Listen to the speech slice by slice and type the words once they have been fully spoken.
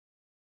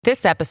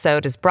This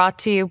episode is brought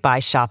to you by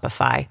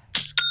Shopify.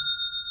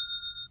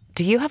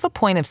 Do you have a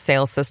point of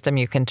sale system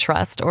you can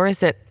trust, or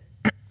is it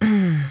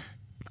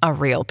a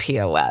real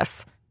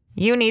POS?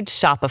 You need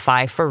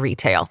Shopify for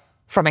retail.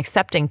 From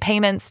accepting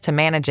payments to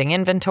managing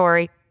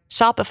inventory,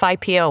 Shopify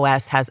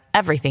POS has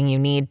everything you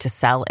need to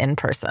sell in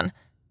person.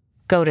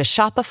 Go to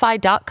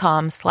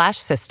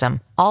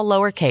shopify.com/system, all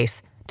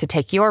lowercase, to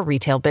take your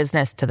retail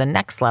business to the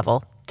next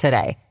level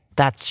today.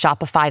 That's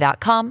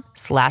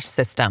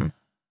shopify.com/system.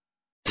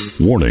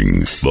 Warning,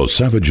 the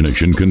Savage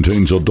Nation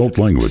contains adult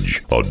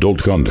language,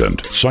 adult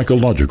content,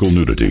 psychological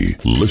nudity.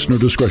 Listener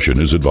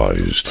discretion is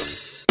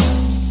advised.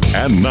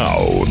 And now,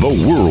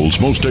 the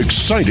world's most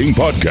exciting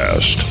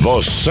podcast,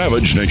 The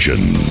Savage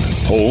Nation,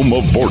 home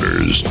of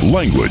borders,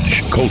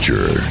 language,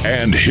 culture.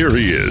 And here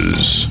he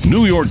is,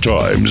 New York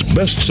Times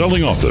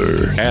best-selling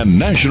author and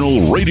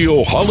National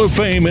Radio Hall of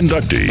Fame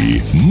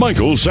inductee,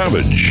 Michael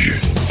Savage.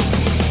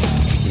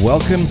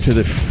 Welcome to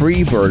the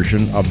free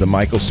version of the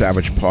Michael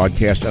Savage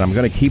podcast, and I'm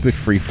going to keep it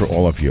free for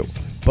all of you.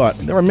 But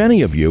there are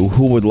many of you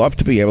who would love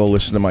to be able to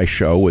listen to my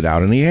show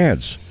without any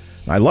ads.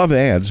 I love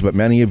ads, but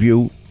many of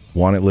you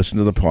want to listen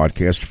to the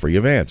podcast free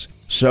of ads.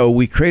 So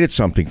we created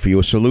something for you,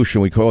 a solution.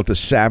 We call it the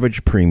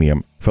Savage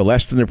Premium. For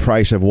less than the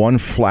price of one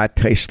flat,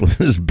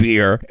 tasteless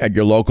beer at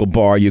your local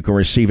bar, you can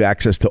receive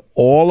access to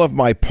all of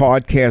my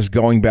podcasts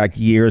going back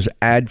years,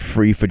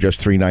 ad-free for just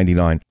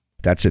 $3.99.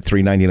 That's at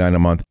 $3.99 a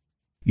month.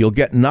 You'll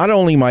get not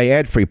only my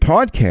ad-free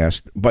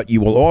podcast, but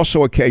you will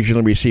also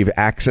occasionally receive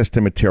access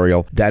to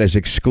material that is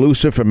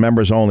exclusive for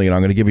members only, and I'm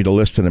going to give you the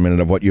list in a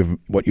minute of what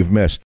you've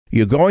missed.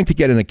 You're going to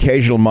get an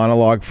occasional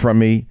monologue from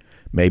me,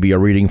 maybe a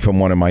reading from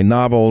one of my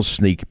novels,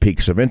 sneak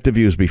peeks of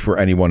interviews before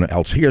anyone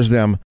else hears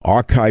them,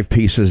 archive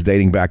pieces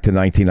dating back to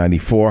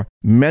 1994.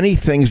 Many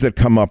things that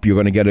come up, you're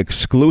going to get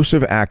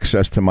exclusive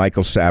access to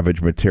Michael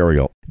Savage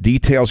material.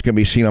 Details can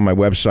be seen on my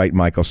website,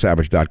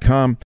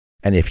 michaelsavage.com,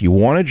 and if you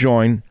want to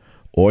join,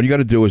 all you got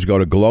to do is go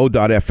to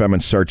glow.fm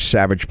and search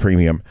Savage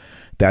Premium.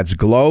 That's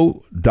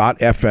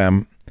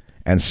glow.fm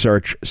and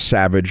search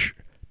Savage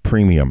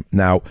Premium.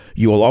 Now,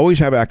 you will always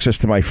have access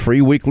to my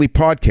free weekly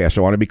podcast.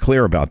 I want to be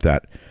clear about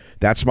that.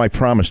 That's my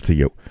promise to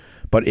you.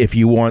 But if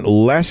you want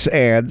less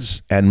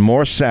ads and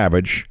more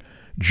Savage,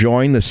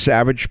 join the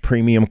Savage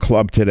Premium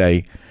Club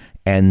today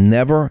and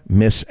never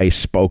miss a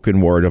spoken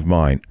word of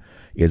mine.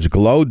 It's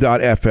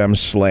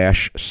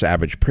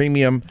glow.fm/Savage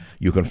Premium.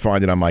 You can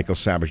find it on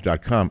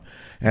michaelsavage.com.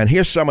 And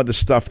here's some of the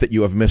stuff that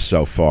you have missed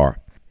so far.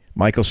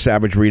 Michael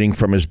Savage reading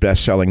from his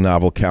best-selling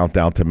novel,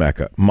 Countdown to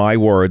Mecca. My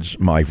words,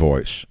 my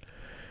voice.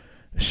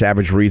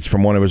 Savage reads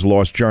from one of his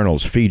lost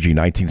journals, Fiji,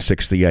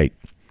 1968.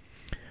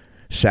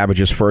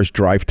 Savage's first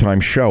drive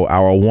time show,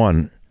 Hour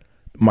One.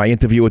 My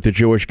interview with the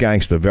Jewish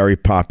gangster, very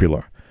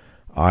popular.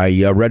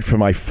 I read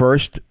from my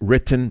first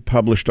written,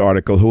 published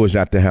article, Who Was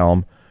at the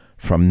Helm,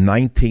 from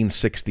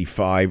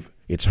 1965.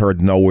 It's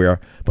heard nowhere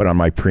but on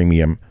my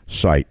premium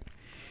site.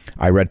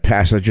 I read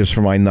passages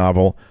from my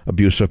novel,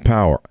 Abuse of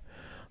Power.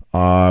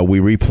 We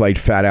replayed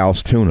Fat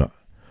Al's Tuna.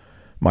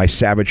 My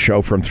Savage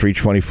show from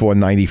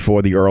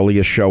 3/24/94, the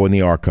earliest show in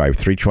the archive,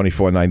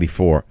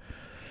 3/24/94.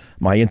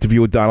 My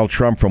interview with Donald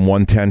Trump from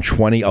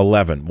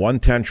 1/10/2011.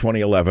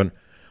 1/10/2011,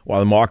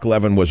 while Mark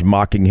Levin was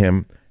mocking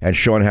him and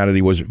Sean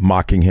Hannity was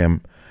mocking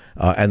him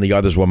and the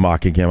others were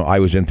mocking him, I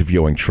was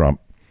interviewing Trump.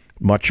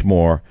 Much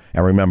more.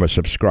 And remember,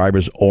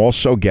 subscribers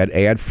also get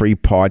ad-free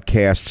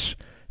podcasts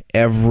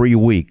every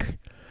week.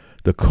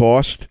 The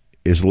cost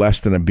is less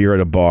than a beer at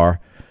a bar,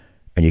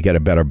 and you get a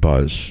better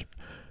buzz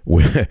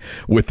with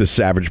the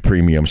Savage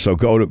Premium. So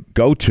go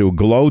to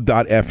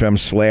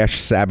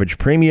glow.fm/Savage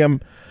Premium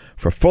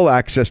for full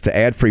access to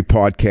ad-free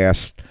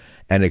podcasts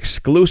and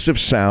exclusive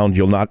sound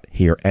you'll not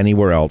hear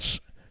anywhere else.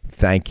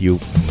 Thank you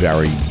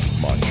very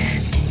much.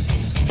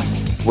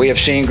 We have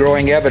seen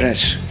growing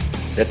evidence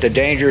that the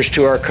dangers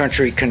to our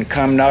country can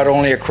come not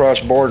only across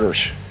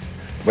borders,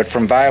 but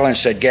from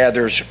violence that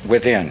gathers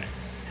within.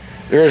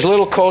 There is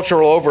little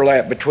cultural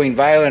overlap between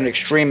violent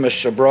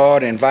extremists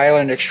abroad and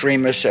violent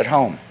extremists at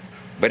home.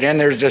 But in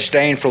their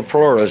disdain for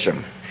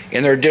pluralism,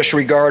 in their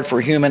disregard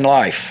for human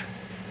life,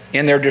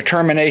 in their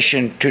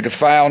determination to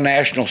defile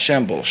national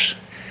symbols,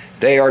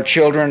 they are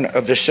children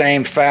of the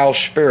same foul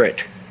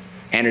spirit,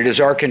 and it is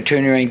our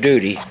continuing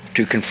duty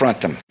to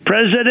confront them.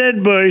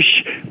 President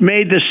Bush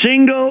made the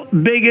single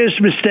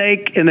biggest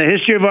mistake in the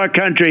history of our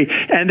country,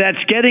 and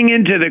that's getting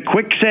into the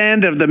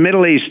quicksand of the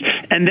Middle East.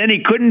 And then he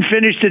couldn't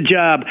finish the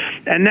job.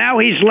 And now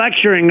he's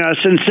lecturing us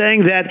and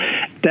saying that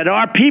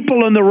our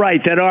people on the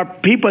right, that our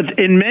people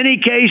in many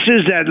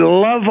cases that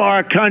love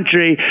our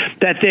country,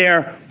 that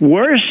they're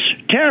worse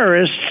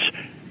terrorists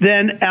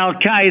than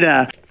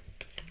Al-Qaeda.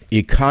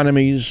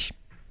 Economies,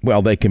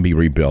 well, they can be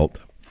rebuilt.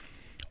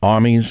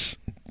 Armies,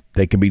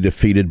 they can be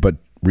defeated but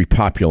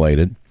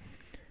repopulated.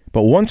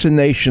 But once a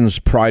nation's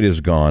pride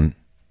is gone,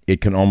 it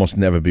can almost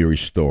never be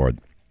restored.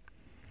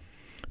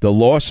 The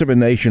loss of a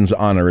nation's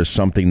honor is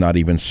something not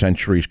even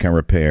centuries can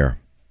repair.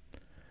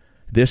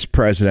 This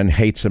president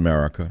hates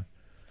America.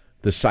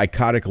 The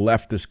psychotic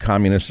leftist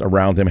communists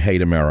around him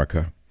hate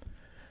America.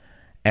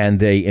 and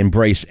they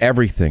embrace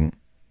everything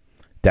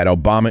that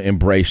Obama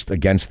embraced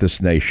against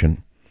this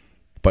nation,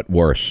 but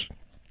worse.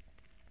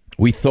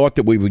 We thought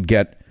that we would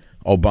get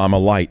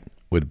Obama light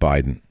with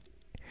Biden.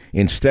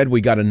 Instead,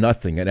 we got a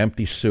nothing, an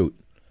empty suit,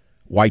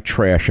 white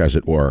trash, as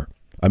it were,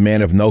 a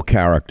man of no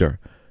character,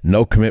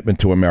 no commitment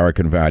to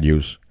American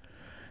values,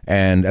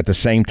 and at the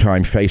same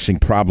time facing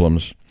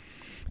problems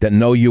that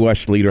no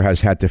U.S. leader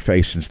has had to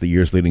face since the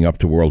years leading up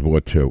to World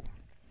War II.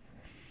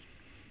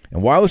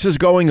 And while this is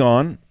going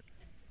on,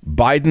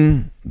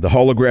 Biden, the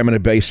hologram in the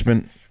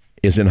basement,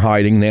 is in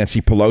hiding.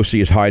 Nancy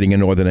Pelosi is hiding in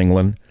Northern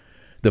England.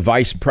 The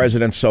vice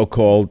president,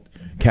 so-called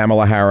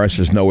Kamala Harris,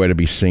 is nowhere to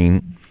be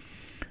seen.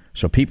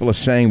 So people are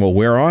saying, well,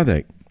 where are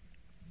they?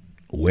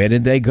 Where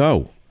did they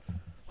go?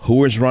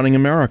 Who is running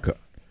America?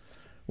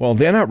 Well,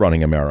 they're not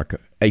running America.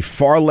 A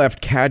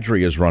far-left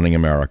cadre is running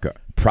America,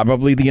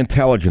 probably the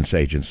intelligence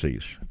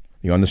agencies.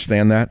 You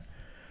understand that?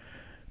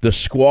 The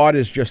squad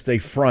is just a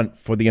front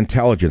for the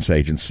intelligence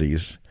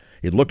agencies.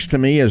 It looks to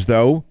me as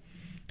though,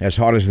 as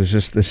hard as this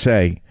is to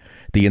say,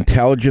 the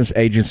intelligence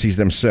agencies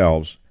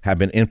themselves have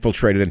been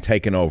infiltrated and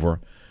taken over,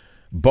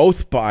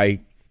 both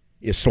by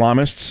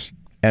Islamists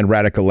and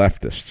radical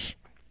leftists.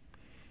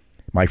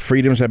 My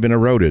freedoms have been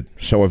eroded,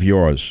 so have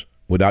yours,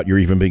 without your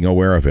even being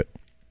aware of it.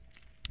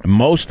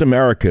 Most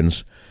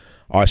Americans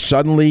are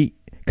suddenly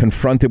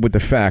confronted with the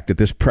fact that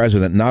this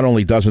president not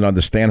only doesn't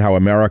understand how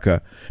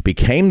America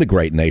became the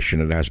great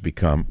nation it has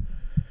become,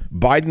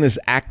 Biden is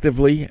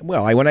actively,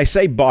 well, when I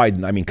say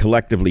Biden, I mean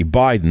collectively,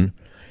 Biden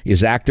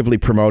is actively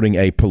promoting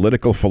a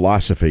political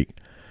philosophy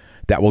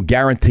that will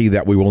guarantee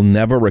that we will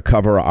never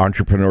recover our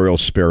entrepreneurial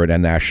spirit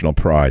and national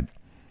pride.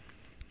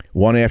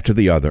 One after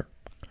the other.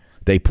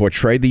 They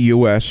portray the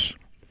U.S.,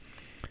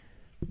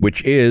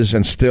 which is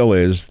and still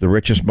is the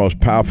richest, most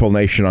powerful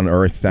nation on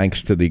earth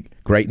thanks to the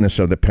greatness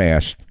of the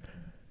past.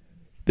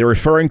 They're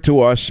referring to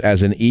us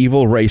as an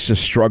evil, racist,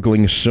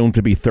 struggling,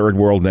 soon-to-be third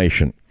world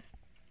nation.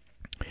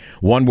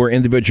 One where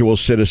individual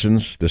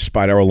citizens,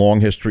 despite our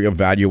long history of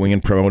valuing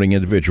and promoting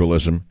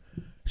individualism,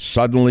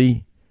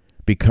 suddenly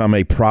become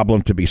a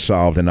problem to be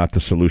solved and not the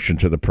solution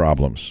to the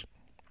problems.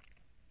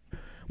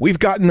 We've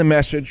gotten the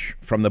message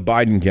from the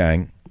Biden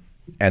gang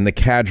and the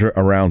cadre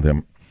around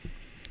them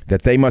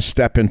that they must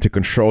step in to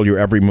control your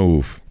every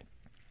move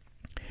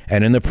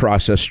and in the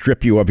process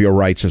strip you of your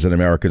rights as an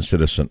American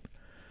citizen.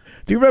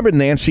 Do you remember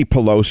Nancy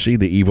Pelosi,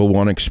 the evil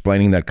one,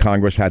 explaining that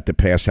Congress had to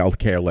pass health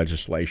care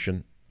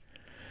legislation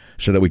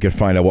so that we could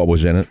find out what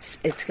was in it?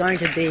 It's going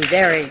to be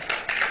very,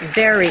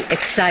 very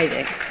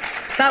exciting.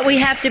 But we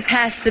have to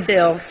pass the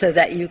bill so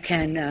that you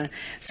can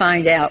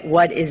find out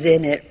what is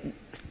in it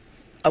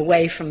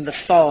away from the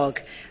fog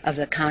of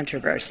the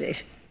controversy.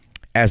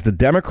 As the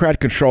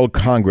Democrat-controlled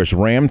Congress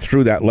rammed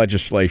through that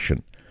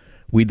legislation,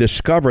 we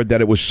discovered that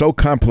it was so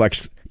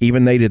complex,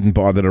 even they didn't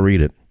bother to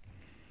read it.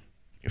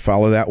 You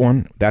follow that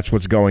one? That's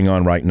what's going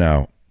on right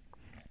now.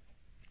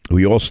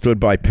 We all stood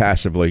by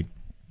passively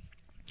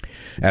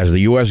as the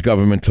U.S.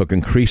 government took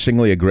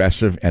increasingly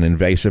aggressive and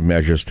invasive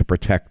measures to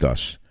protect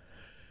us.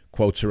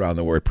 Quotes around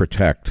the word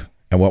protect.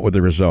 And what were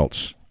the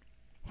results?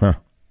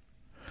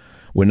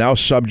 We're now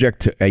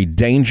subject to a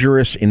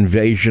dangerous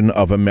invasion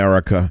of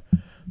America,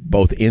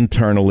 both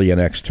internally and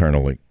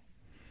externally.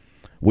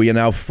 We are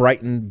now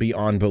frightened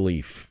beyond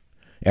belief.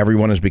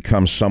 Everyone has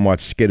become somewhat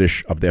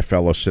skittish of their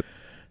fellow citizens.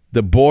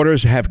 The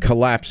borders have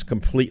collapsed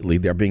completely.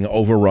 They're being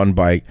overrun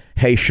by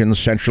Haitian,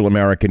 Central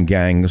American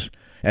gangs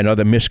and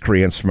other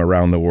miscreants from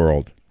around the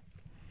world.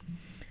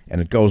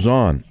 And it goes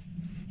on.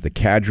 The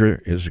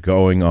cadre is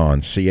going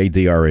on,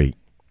 C-A-D-R-E.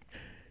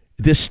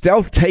 This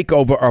stealth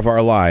takeover of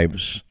our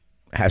lives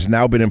has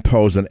now been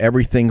imposed on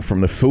everything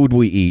from the food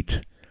we eat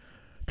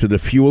to the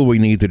fuel we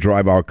need to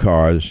drive our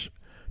cars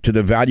to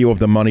the value of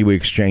the money we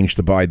exchange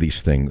to buy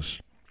these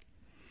things.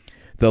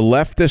 The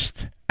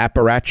leftist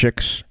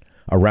apparatchiks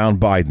around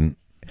Biden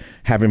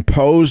have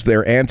imposed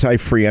their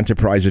anti-free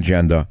enterprise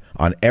agenda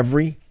on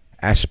every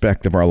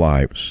aspect of our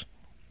lives.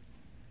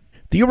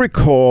 Do you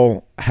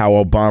recall how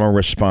Obama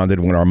responded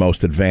when our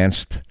most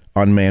advanced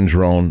unmanned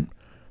drone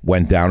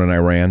went down in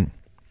Iran?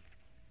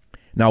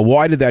 Now,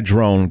 why did that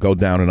drone go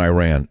down in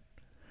Iran?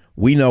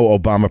 We know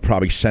Obama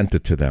probably sent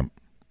it to them.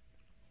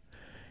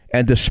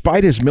 And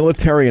despite his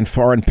military and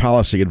foreign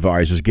policy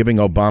advisors giving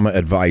Obama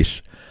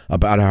advice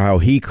about how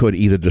he could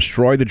either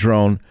destroy the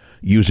drone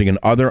using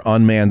another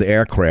unmanned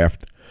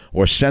aircraft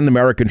or send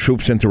American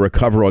troops in to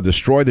recover or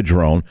destroy the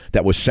drone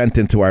that was sent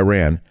into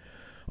Iran,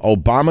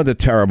 Obama the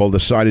Terrible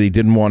decided he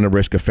didn't want to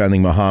risk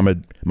offending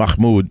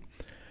Mahmoud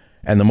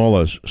and the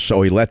mullahs,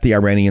 so he let the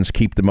Iranians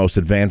keep the most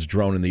advanced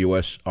drone in the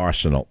U.S.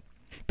 arsenal.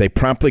 They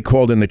promptly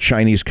called in the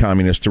Chinese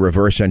communists to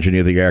reverse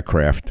engineer the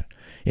aircraft,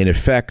 in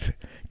effect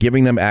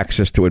giving them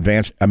access to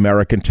advanced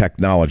American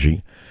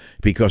technology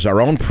because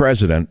our own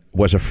president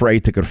was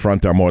afraid to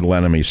confront our mortal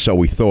enemies, so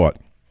we thought.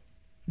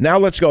 Now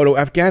let's go to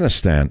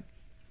Afghanistan.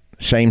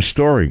 Same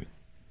story.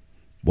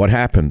 What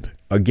happened?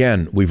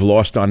 Again, we've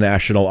lost our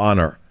national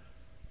honor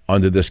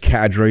under this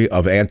cadre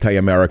of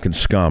anti-American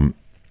scum.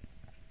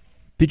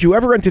 Did you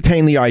ever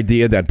entertain the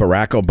idea that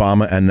Barack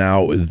Obama and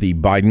now the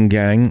Biden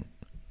gang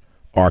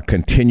are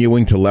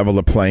continuing to level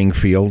the playing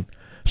field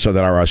so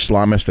that our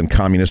Islamist and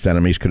communist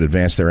enemies could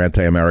advance their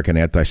anti-American,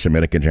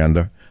 anti-Semitic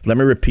agenda? Let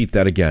me repeat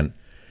that again.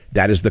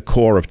 That is the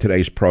core of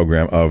today's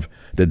program of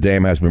The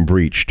Dam Has Been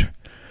Breached.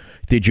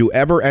 Did you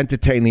ever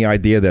entertain the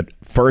idea that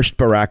first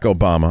Barack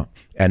Obama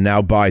and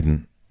now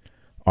Biden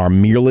are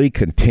merely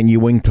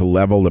continuing to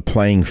level the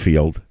playing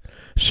field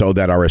so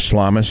that our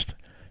Islamist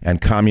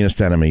and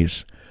communist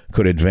enemies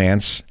could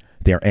advance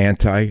their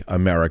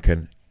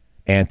anti-American,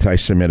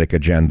 anti-Semitic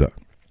agenda?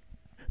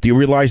 Do you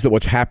realize that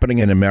what's happening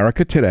in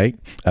America today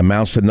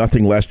amounts to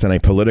nothing less than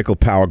a political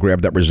power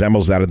grab that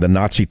resembles that of the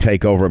Nazi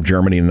takeover of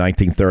Germany in the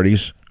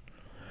 1930s?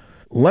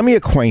 Let me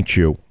acquaint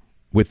you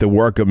with the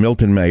work of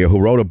Milton Mayer,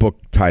 who wrote a book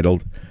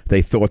titled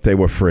They Thought They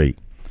Were Free.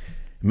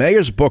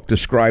 Mayer's book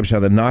describes how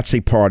the Nazi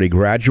Party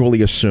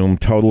gradually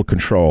assumed total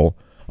control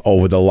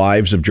over the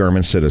lives of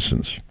German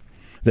citizens.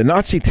 The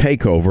Nazi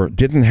takeover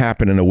didn't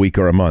happen in a week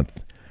or a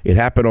month. It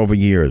happened over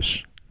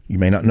years. You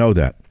may not know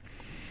that.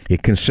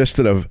 It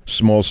consisted of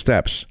small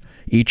steps,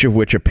 each of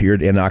which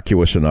appeared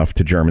innocuous enough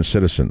to German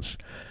citizens,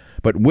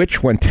 but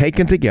which, when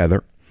taken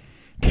together,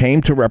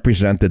 came to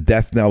represent the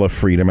death knell of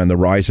freedom and the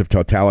rise of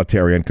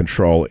totalitarian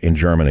control in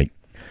Germany.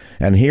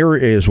 And here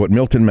is what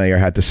Milton Mayer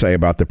had to say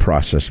about the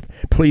process.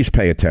 Please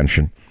pay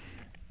attention.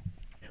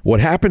 What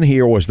happened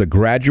here was the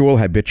gradual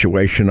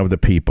habituation of the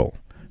people,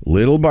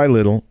 little by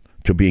little,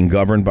 to being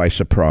governed by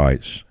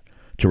surprise,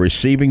 to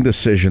receiving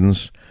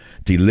decisions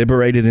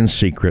deliberated in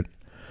secret,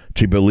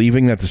 to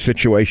believing that the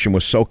situation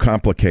was so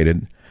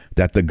complicated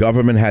that the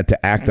government had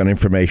to act on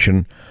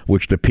information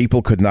which the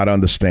people could not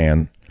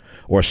understand,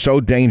 or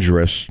so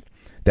dangerous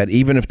that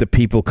even if the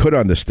people could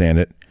understand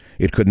it,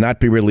 it could not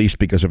be released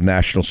because of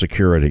national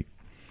security.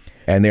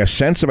 And their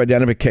sense of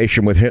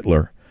identification with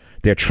Hitler,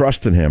 their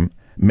trust in him,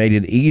 made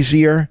it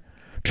easier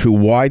to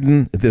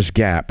widen this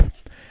gap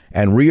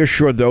and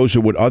reassure those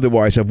who would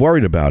otherwise have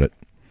worried about it.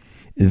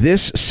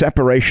 This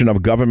separation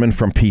of government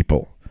from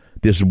people,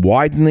 this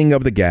widening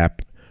of the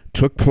gap,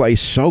 took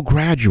place so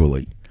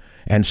gradually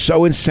and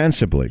so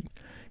insensibly,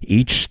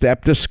 each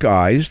step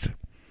disguised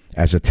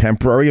as a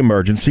temporary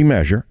emergency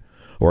measure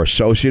or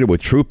associated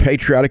with true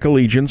patriotic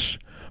allegiance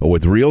or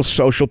with real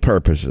social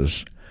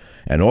purposes,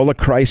 and all the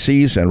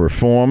crises and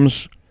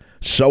reforms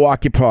so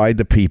occupied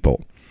the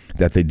people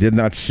that they did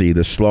not see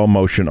the slow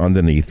motion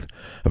underneath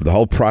of the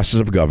whole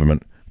process of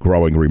government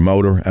growing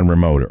remoter and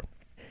remoter.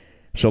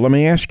 So let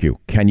me ask you,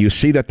 can you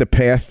see that the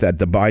path that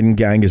the Biden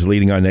gang is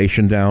leading our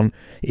nation down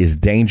is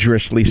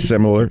dangerously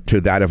similar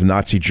to that of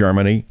Nazi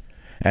Germany,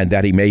 and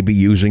that he may be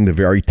using the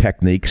very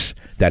techniques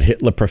that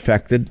Hitler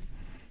perfected?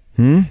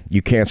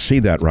 You can't see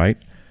that, right?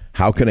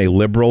 How can a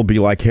liberal be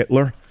like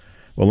Hitler?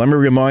 Well, let me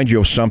remind you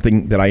of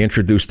something that I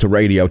introduced to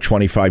radio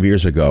 25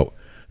 years ago.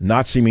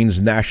 Nazi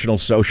means National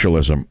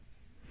Socialism.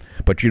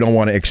 But you don't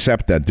want to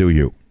accept that, do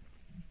you?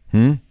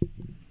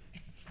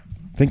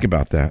 Think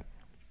about that.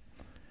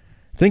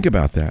 Think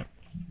about that.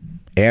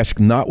 Ask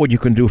not what you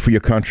can do for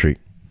your country.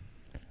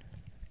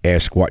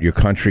 Ask what your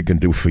country can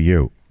do for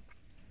you.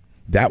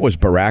 That was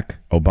Barack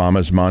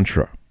Obama's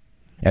mantra.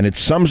 And it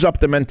sums up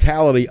the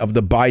mentality of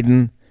the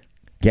Biden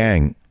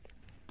gang,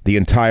 the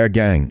entire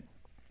gang.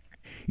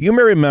 You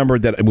may remember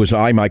that it was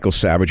I, Michael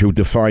Savage, who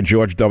defined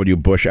George W.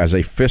 Bush as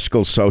a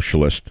fiscal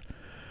socialist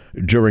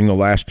during the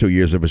last 2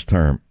 years of his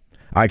term.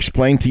 I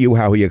explained to you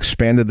how he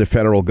expanded the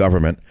federal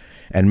government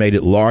and made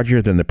it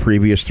larger than the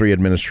previous 3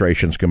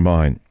 administrations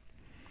combined.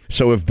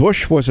 So if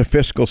Bush was a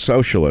fiscal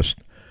socialist,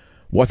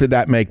 what did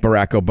that make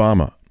Barack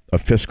Obama? A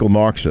fiscal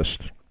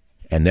Marxist.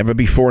 And never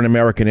before in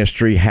American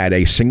history had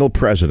a single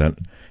president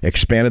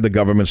expanded the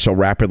government so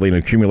rapidly and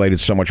accumulated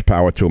so much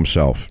power to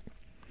himself.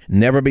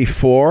 Never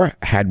before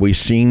had we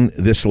seen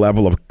this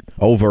level of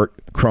overt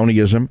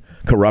cronyism,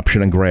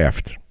 corruption, and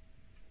graft.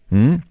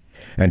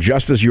 And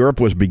just as Europe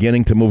was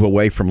beginning to move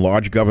away from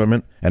large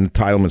government and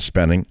entitlement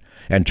spending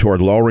and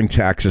toward lowering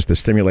taxes to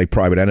stimulate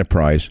private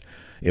enterprise,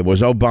 it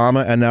was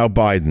Obama and now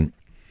Biden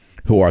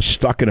who are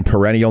stuck in a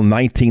perennial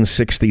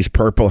 1960s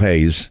purple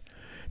haze,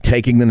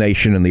 taking the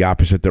nation in the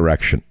opposite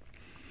direction.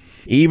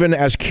 Even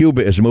as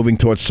Cuba is moving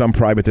towards some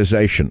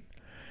privatization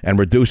and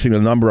reducing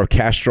the number of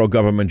Castro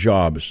government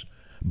jobs,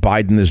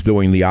 Biden is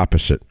doing the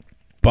opposite.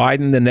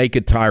 Biden, the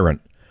naked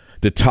tyrant,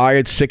 the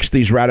tired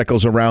 60s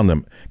radicals around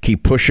them,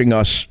 keep pushing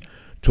us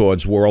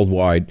towards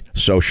worldwide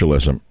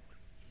socialism.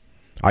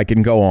 I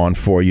can go on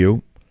for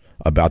you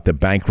about the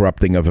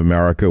bankrupting of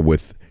America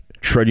with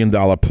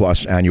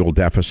trillion-dollar-plus annual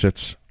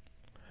deficits.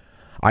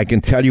 I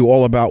can tell you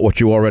all about what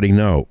you already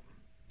know.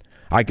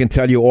 I can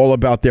tell you all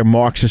about their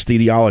Marxist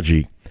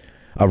ideology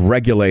of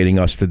regulating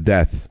us to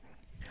death.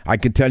 I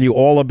can tell you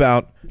all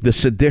about the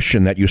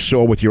sedition that you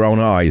saw with your own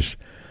eyes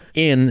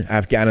in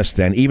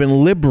Afghanistan.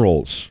 Even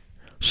liberals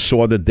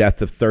saw the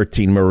death of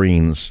 13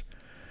 Marines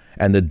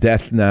and the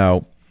death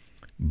now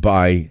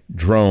by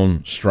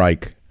drone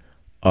strike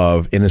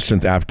of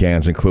innocent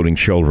Afghans, including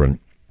children.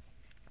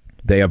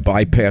 They have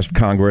bypassed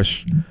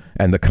Congress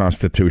and the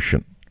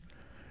Constitution.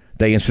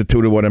 They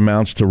instituted what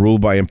amounts to rule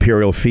by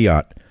imperial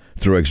fiat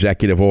through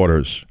executive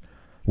orders,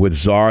 with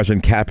czars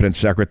and cabinet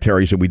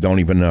secretaries that we don't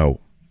even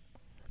know.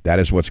 That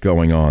is what's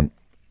going on.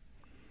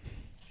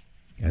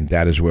 And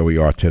that is where we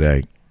are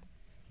today.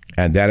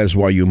 And that is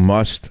why you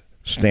must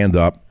stand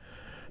up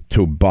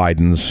to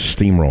Biden's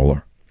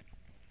steamroller.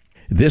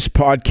 This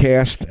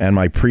podcast and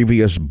my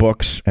previous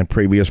books and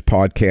previous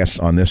podcasts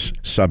on this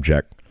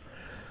subject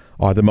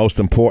are the most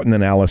important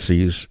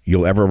analyses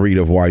you'll ever read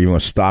of why you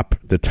must stop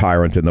the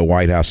tyrant in the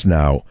White House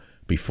now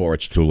before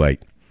it's too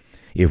late.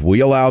 If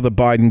we allow the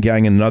Biden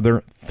gang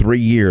another 3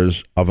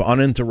 years of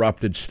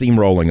uninterrupted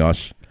steamrolling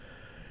us,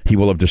 he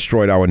will have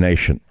destroyed our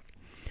nation.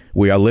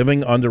 We are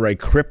living under a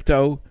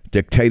crypto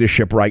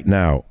dictatorship right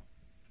now.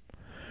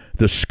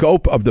 The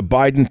scope of the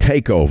Biden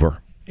takeover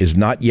is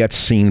not yet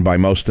seen by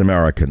most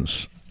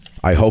Americans.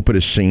 I hope it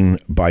is seen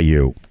by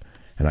you.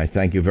 And I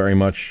thank you very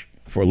much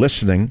for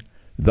listening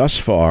thus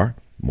far.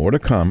 More to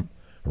come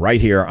right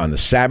here on the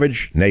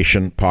Savage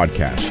Nation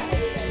podcast.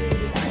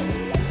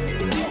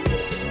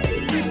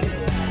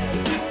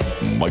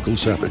 Michael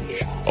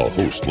Savage, a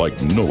host like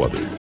no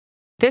other.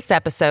 This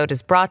episode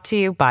is brought to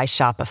you by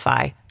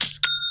Shopify.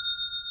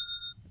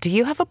 Do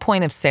you have a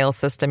point of sale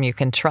system you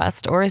can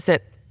trust, or is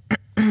it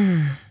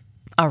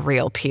a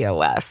real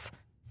POS?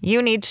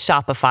 You need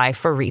Shopify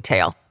for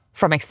retail.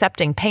 From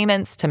accepting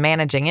payments to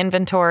managing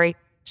inventory,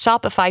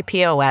 Shopify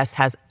POS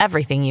has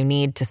everything you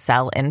need to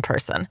sell in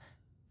person.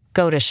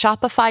 Go to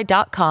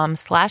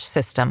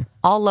shopify.com/system,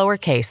 all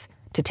lowercase,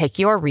 to take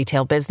your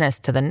retail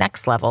business to the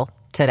next level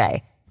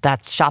today.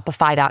 That's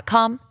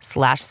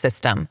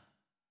shopify.com/system.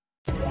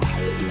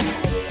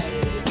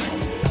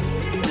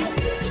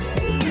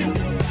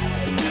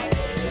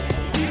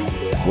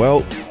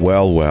 Well.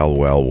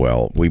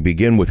 We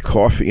begin with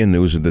coffee and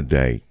news of the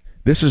day.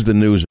 This is the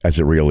news as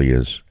it really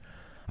is.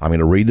 I'm going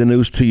to read the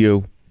news to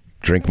you,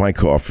 drink my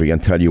coffee,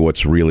 and tell you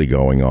what's really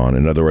going on.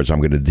 In other words,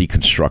 I'm going to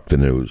deconstruct the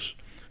news.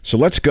 So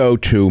let's go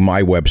to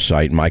my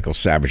website,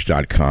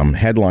 michaelsavage.com.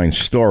 Headline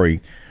story,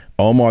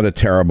 Omar the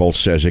Terrible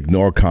says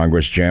ignore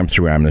Congress, jam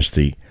through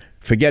amnesty.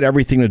 Forget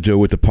everything to do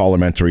with the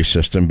parliamentary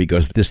system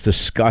because this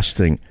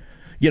disgusting,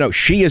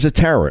 she is a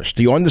terrorist.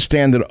 Do you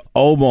understand that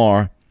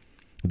Omar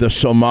the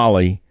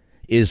Somali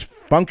is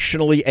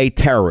functionally a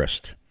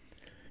terrorist?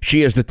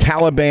 She is the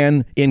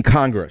Taliban in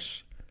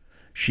Congress.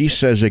 She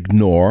says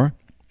ignore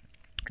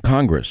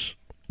Congress,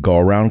 go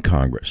around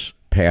Congress,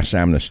 pass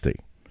amnesty.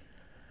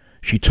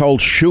 She told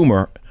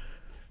Schumer,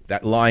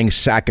 that lying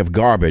sack of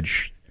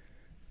garbage,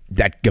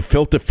 that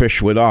gefilte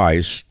fish with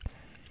eyes,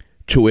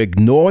 to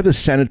ignore the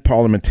Senate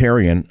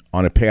parliamentarian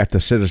on a path to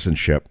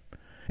citizenship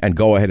and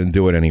go ahead and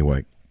do it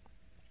anyway.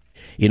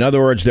 In other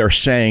words, they're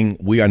saying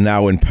we are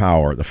now in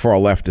power. The far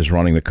left is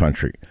running the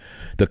country.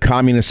 The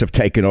communists have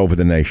taken over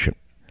the nation.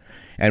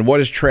 And what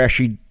is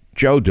Trashy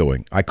Joe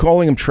doing? I'm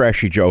calling him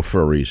Trashy Joe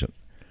for a reason.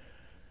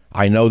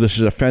 I know this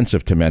is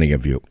offensive to many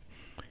of you.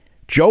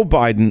 Joe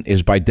Biden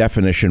is by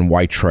definition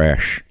white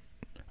trash.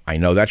 I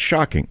know that's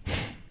shocking.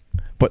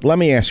 But let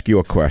me ask you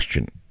a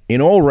question. In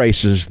all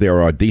races,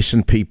 there are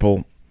decent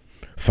people,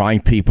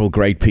 fine people,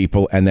 great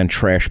people, and then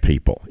trash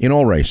people. In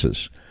all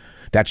races.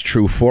 That's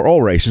true for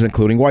all races,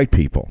 including white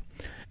people.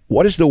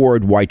 What does the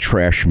word white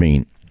trash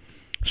mean?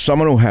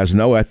 Someone who has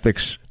no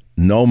ethics,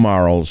 no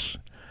morals,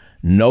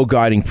 no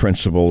guiding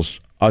principles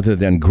other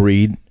than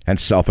greed and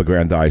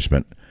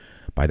self-aggrandizement.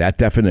 By that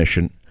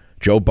definition,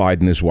 Joe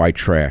Biden is white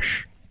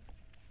trash.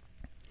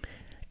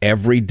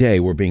 Every day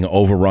we're being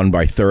overrun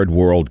by third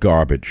world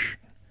garbage.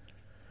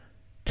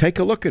 Take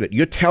a look at it.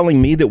 You're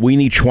telling me that we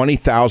need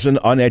 20,000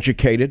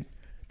 uneducated,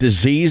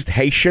 diseased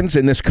Haitians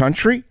in this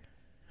country?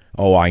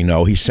 Oh, I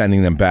know. He's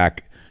sending them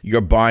back.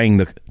 You're buying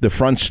the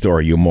front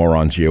story, you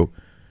morons, you.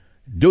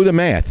 Do the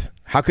math.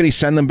 How could he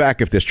send them back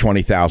if there's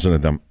 20,000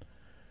 of them?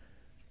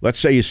 Let's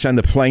say you send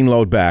a plane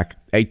load back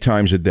 8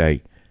 times a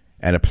day,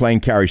 and a plane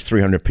carries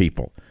 300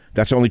 people.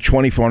 That's only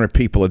 2,400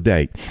 people a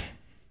day.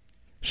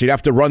 So you'd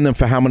have to run them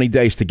for how many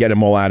days to get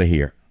them all out of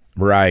here?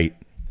 Right.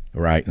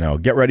 Now,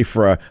 get ready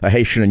for a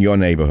Haitian in your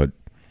neighborhood.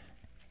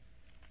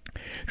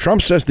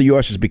 Trump says the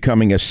U.S. is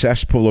becoming a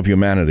cesspool of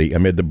humanity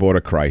amid the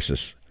border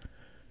crisis.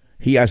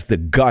 He has the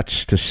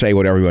guts to say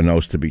what everyone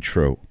knows to be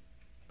true.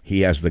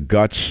 He has the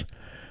guts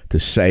to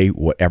say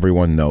what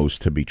everyone knows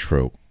to be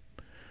true.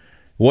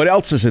 What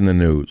else is in the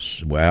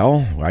news?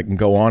 Well, I can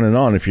go on and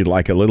on if you'd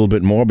like a little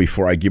bit more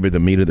before I give you the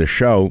meat of the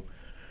show.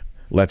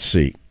 Let's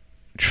see.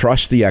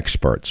 Trust the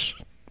experts.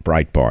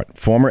 Breitbart.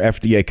 Former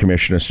FDA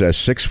commissioner says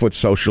 6-foot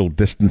social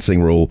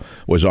distancing rule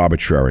was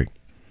arbitrary.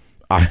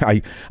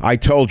 I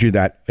told you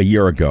that a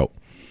year ago.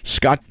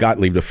 Scott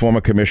Gottlieb, the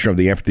former commissioner of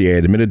the FDA,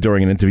 admitted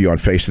during an interview on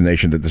Face the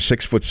Nation that the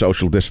 6-foot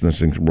social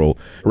distancing rule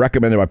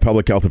recommended by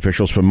public health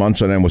officials for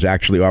months on end was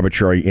actually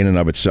arbitrary in and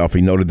of itself.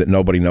 He noted that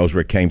nobody knows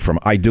where it came from.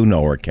 I do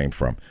know where it came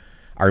from.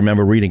 I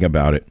remember reading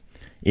about it.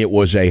 It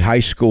was a high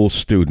school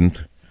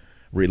student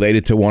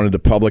related to one of the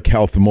public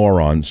health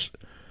morons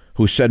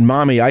who said,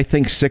 "Mommy, I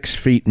think 6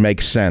 feet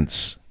makes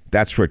sense."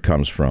 That's where it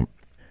comes from.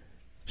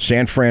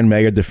 San Fran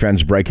mayor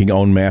defends breaking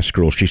own mask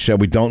rules. She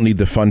said we don't need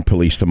the fun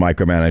police to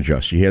micromanage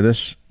us. You hear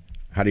this?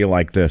 How do you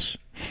like this?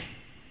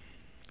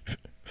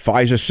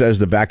 Pfizer says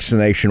the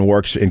vaccination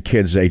works in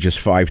kids ages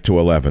 5 to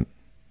 11.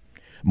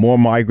 More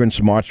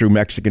migrants march through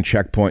Mexican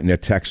checkpoint near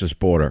Texas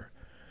border.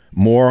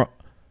 More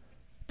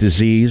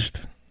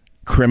diseased,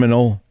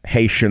 criminal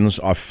Haitians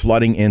are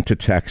flooding into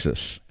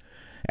Texas.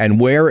 And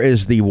where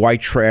is the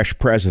white trash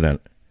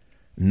president?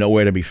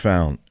 Nowhere to be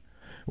found.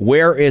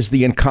 Where is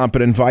the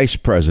incompetent vice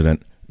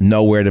president?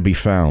 Nowhere to be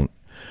found.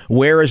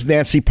 Where is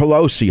Nancy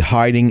Pelosi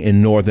hiding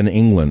in northern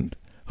England?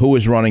 Who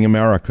is running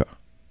America?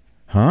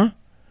 Huh?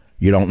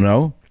 You don't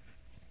know?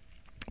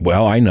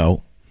 Well, I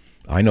know.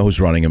 I know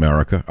who's running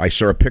America. I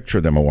saw a picture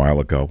of them a while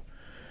ago.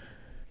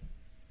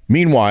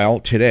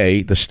 Meanwhile,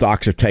 today, the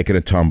stocks have taken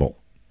a tumble.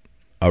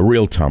 A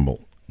real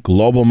tumble.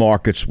 Global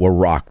markets were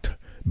rocked.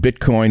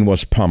 Bitcoin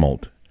was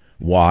pummeled.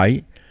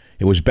 Why?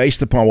 It was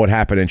based upon what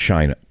happened in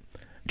China.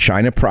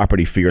 China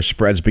property fear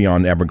spreads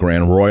beyond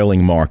Evergrande,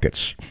 roiling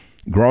markets.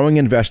 Growing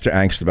investor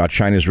angst about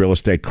China's real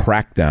estate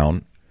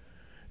crackdown,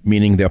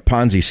 meaning their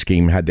Ponzi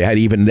scheme,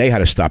 they had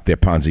to stop their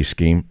Ponzi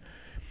scheme,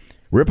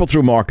 rippled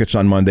through markets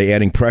on Monday,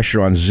 adding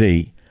pressure on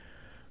Z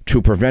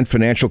to prevent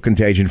financial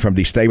contagion from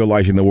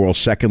destabilizing the world's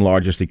second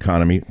largest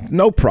economy.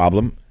 No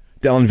problem.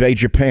 They'll invade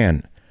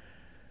Japan.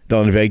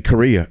 They'll invade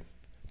Korea.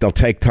 They'll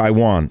take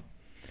Taiwan.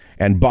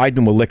 And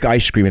Biden will lick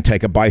ice cream and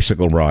take a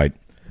bicycle ride.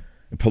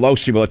 And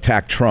Pelosi will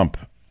attack Trump.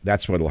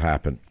 That's what will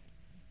happen.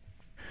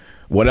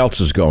 What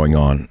else is going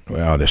on?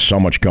 Well, there's so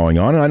much going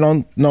on, and I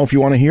don't know if you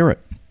want to hear it.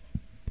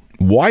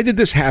 Why did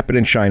this happen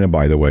in China,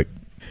 by the way?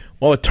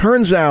 Well, it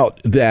turns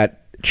out that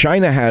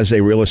China has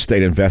a real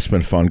estate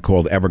investment fund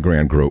called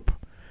Evergrande Group,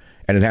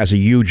 and it has a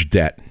huge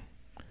debt.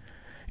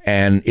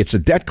 And it's a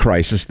debt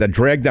crisis that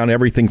dragged down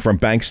everything from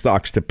bank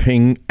stocks to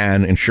Ping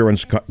An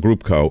Insurance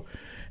Group Co.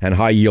 and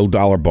high-yield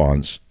dollar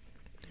bonds.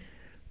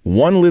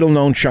 One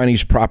little-known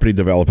Chinese property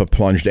developer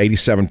plunged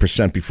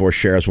 87% before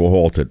shares were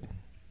halted.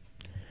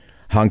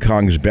 Hong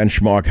Kong's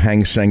benchmark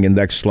Hang Seng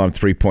Index slumped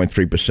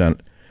 3.3%,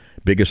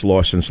 biggest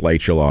loss since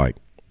late July,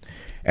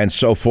 and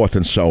so forth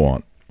and so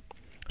on.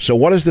 So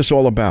what is this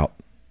all about?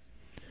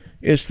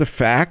 It's the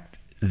fact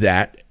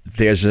that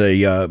there's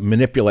a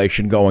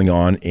manipulation going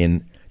on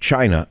in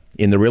China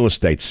in the real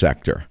estate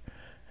sector,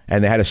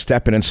 and they had to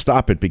step in and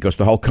stop it because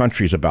the whole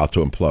country is about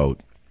to implode.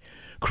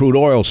 Crude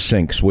oil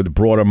sinks with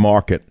broader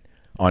market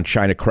on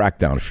China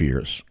crackdown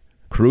fears.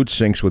 Crude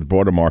sinks with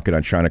broader market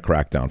on China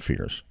crackdown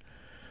fears.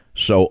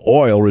 So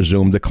oil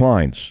resumed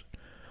declines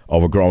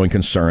over growing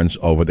concerns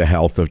over the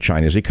health of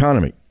China's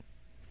economy.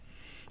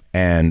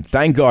 And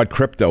thank God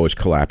crypto is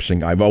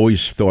collapsing. I've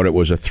always thought it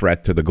was a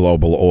threat to the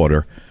global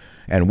order.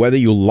 And whether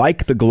you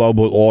like the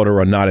global order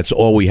or not, it's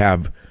all we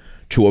have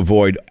to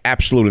avoid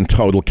absolute and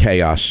total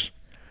chaos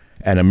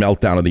and a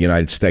meltdown of the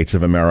United States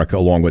of America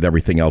along with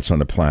everything else on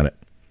the planet.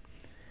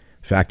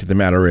 Fact of the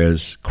matter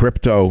is,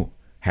 crypto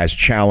has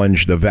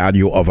challenged the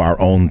value of our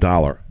own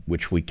dollar,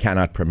 which we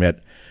cannot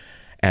permit.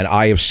 And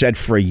I have said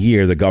for a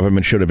year the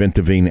government should have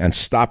intervened and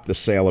stopped the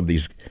sale of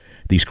these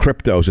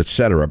cryptos, et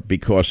cetera,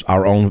 because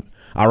our own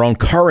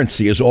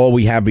currency is all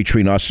we have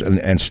between us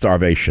and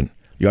starvation.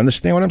 You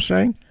understand what I'm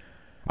saying?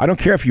 I don't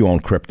care if you own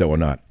crypto or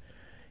not.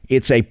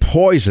 It's a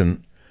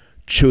poison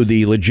to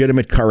the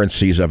legitimate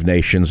currencies of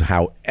nations,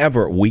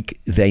 however weak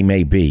they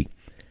may be.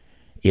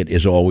 It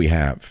is all we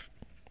have.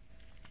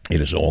 It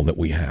is all that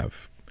we have.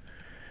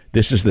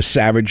 This is the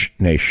Savage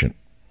Nation.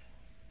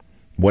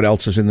 What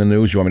else is in the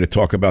news? You want me to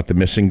talk about the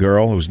missing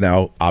girl who's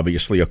now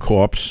obviously a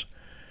corpse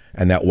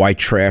and that white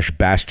trash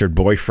bastard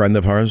boyfriend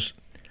of hers?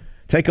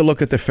 Take a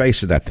look at the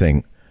face of that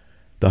thing.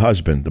 The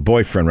husband, the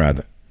boyfriend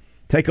rather.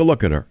 Take a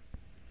look at her.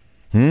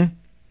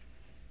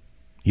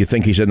 You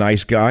think he's a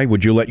nice guy?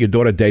 Would you let your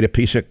daughter date a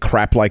piece of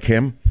crap like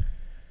him?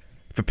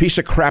 If a piece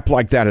of crap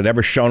like that had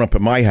ever shown up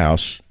at my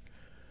house,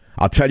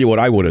 I'll tell you what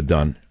I would have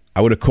done.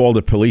 I would have called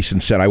the police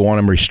and said, I want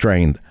him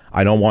restrained.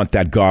 I don't want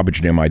that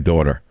garbage near my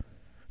daughter.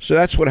 So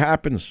that's what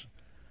happens.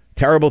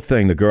 Terrible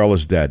thing. The girl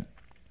is dead.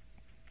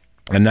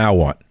 And now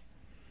what?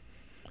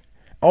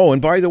 Oh,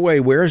 and by the way,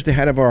 where is the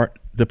head of our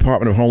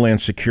Department of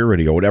Homeland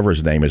Security, or whatever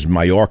his name is,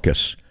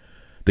 Mayorkas,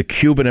 the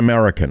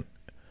Cuban-American,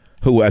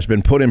 who has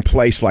been put in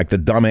place like the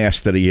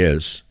dumbass that he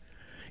is,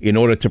 in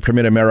order to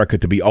permit America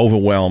to be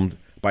overwhelmed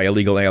by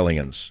illegal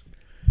aliens.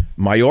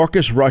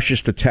 Mayorkas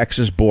rushes to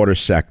Texas border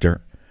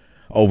sector,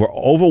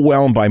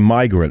 overwhelmed by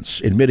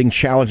migrants, admitting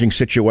challenging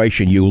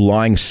situation, you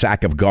lying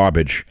sack of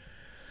garbage.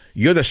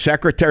 You're the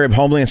Secretary of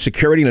Homeland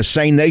Security in a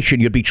sane nation.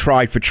 You'd be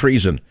tried for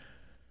treason.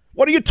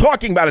 What are you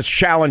talking about? It's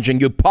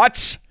challenging, you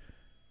putz.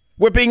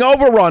 We're being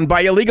overrun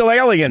by illegal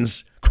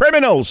aliens,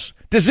 criminals,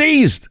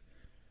 diseased.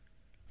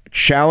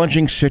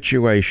 Challenging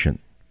situation.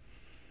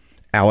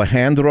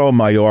 Alejandro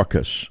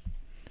Mayorkas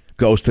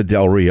goes to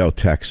Del Rio,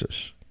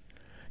 Texas.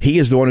 He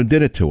is the one who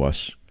did it to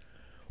us.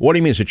 What do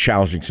you mean it's a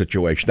challenging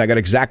situation? They got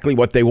exactly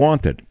what they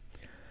wanted.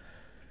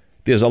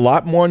 There's a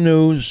lot more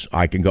news.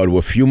 I can go to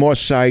a few more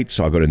sites.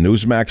 I'll go to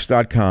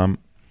Newsmax.com.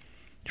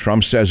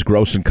 Trump says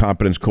gross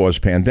incompetence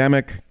caused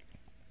pandemic.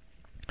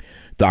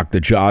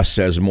 Dr. Joss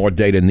says more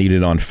data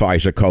needed on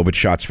Pfizer COVID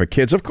shots for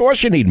kids. Of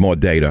course you need more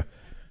data.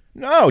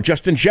 No,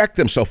 just inject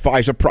them so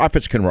Pfizer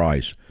profits can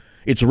rise.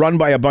 It's run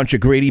by a bunch of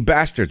greedy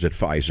bastards at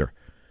Pfizer.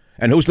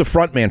 And who's the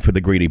front man for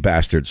the greedy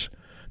bastards?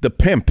 The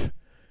pimp.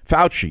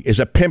 Fauci is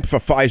a pimp for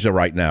Pfizer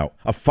right now.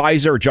 A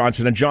Pfizer,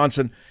 Johnson &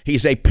 Johnson,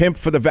 he's a pimp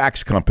for the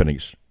vax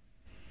companies.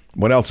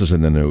 What else is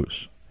in the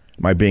news?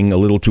 Am I being a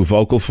little too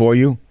vocal for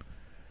you?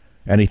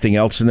 Anything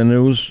else in the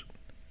news?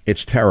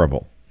 It's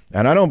terrible.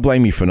 And I don't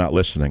blame you for not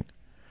listening.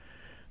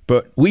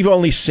 But we've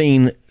only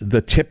seen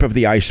the tip of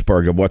the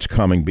iceberg of what's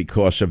coming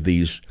because of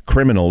these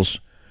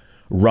criminals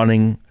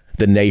running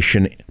the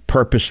nation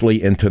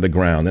purposely into the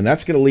ground. And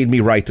that's going to lead me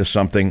right to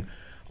something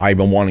I've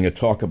been wanting to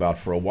talk about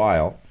for a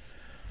while.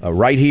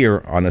 Right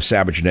here on the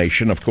Savage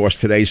Nation. Of course,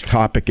 today's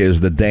topic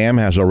is the dam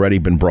has already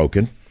been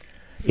broken.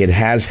 It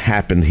has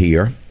happened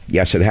here.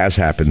 Yes, it has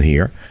happened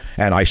here.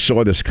 And I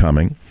saw this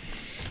coming.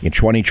 In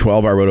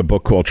 2012, I wrote a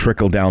book called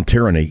Trickle-Down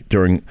Tyranny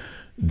during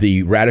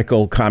the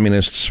radical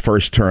communists'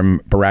 first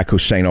term, Barack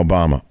Hussein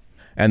Obama.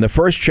 And the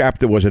first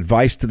chapter was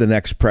Advice to the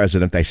Next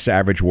President, a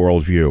Savage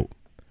Worldview.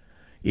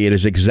 It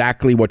is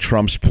exactly what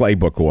Trump's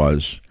playbook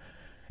was,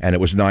 and it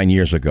was 9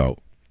 years ago.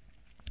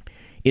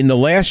 In the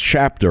last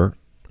chapter,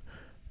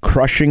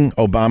 Crushing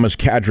Obama's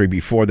Cadre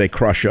Before They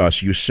Crush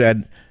Us, you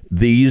said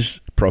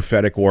these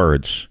prophetic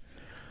words.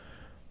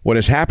 What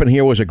has happened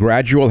here was a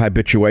gradual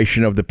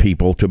habituation of the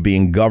people to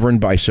being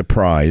governed by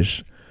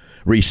surprise,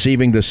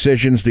 receiving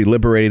decisions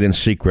deliberated in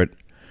secret,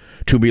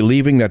 to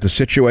believing that the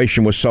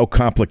situation was so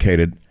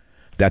complicated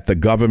that the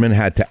government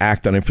had to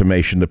act on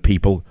information the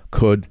people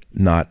could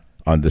not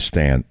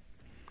understand.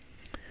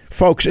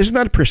 Folks, isn't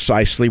that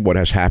precisely what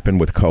has happened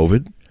with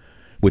COVID,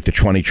 with the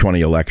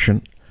 2020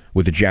 election,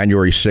 with the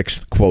January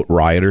 6th, quote,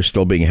 rioters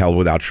still being held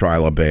without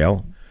trial or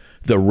bail,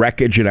 the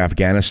wreckage in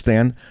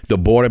Afghanistan, the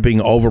border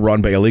being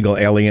overrun by illegal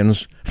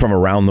aliens from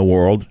around the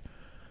world?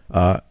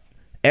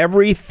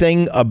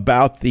 Everything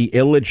about the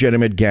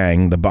illegitimate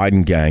gang, the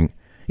Biden gang,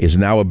 is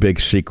now a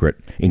big secret,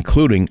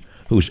 including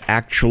who's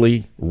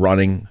actually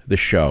running the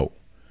show.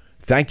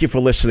 Thank you for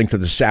listening to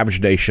the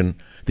Savage Nation.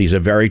 These are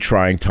very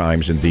trying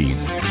times indeed.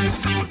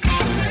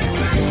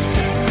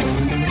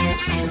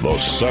 The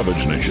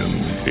Savage Nation.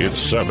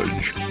 It's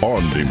Savage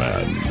on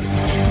demand.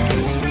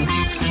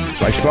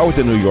 So I start with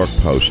the New York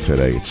Post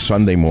today. It's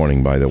Sunday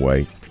morning, by the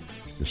way.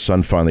 The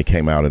sun finally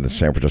came out in the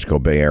San Francisco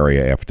Bay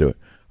Area after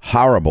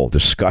horrible,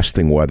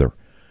 disgusting weather.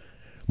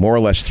 More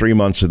or less 3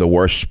 months of the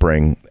worst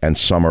spring and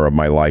summer of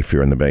my life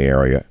here in the Bay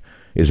Area.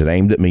 Is it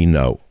aimed at me?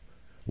 No.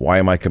 Why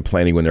am I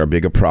complaining when there are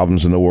bigger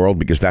problems in the world?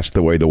 Because that's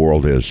the way the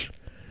world is.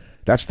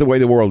 That's the way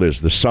the world is.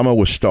 The summer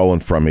was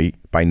stolen from me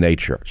by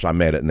nature, so I'm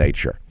mad at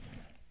nature.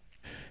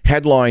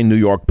 Headline, New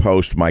York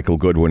Post, Michael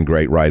Goodwin,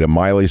 great writer.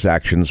 Miley's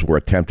actions were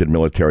attempted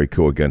military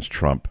coup against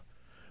Trump.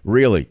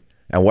 Really?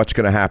 And what's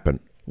going to happen?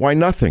 Why,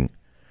 nothing.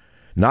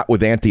 Not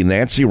with Auntie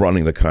Nancy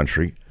running the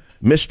country.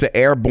 Mr.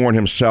 Airborne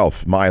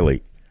himself,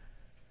 Miley,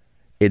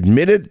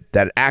 admitted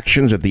that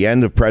actions at the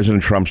end of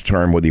President Trump's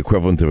term were the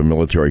equivalent of a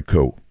military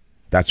coup.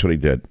 That's what he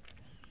did.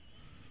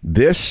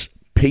 This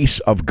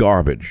piece of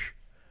garbage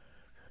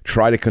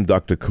tried to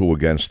conduct a coup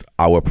against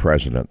our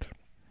president.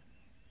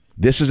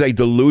 This is a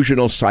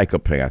delusional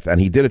psychopath, and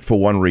he did it for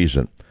one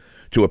reason,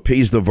 to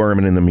appease the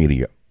vermin in the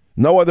media.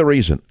 No other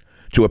reason.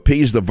 To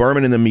appease the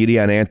vermin in the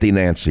media and Auntie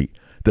Nancy,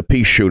 the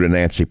pea shooter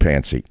Nancy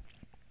Pansy.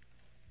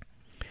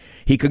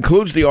 He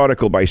concludes the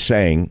article by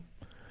saying,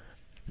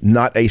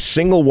 not a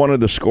single one of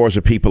the scores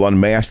of people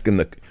unmasked in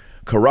the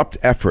corrupt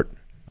effort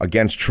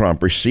against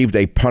Trump received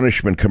a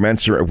punishment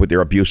commensurate with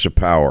their abuse of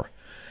power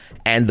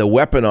and the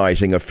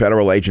weaponizing of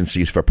federal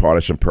agencies for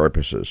partisan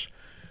purposes.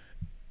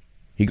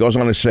 He goes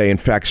on to say, in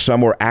fact,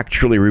 some were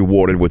actually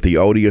rewarded with the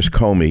odious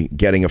Comey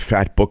getting a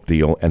fat book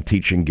deal and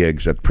teaching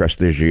gigs at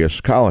prestigious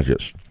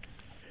colleges.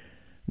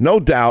 No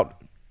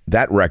doubt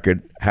that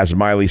record has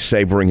Miley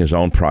savoring his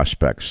own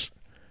prospects.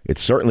 It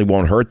certainly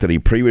won't hurt that he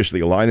previously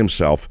aligned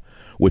himself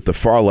with the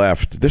far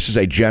left. This is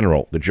a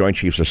general, the Joint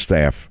Chiefs of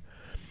Staff,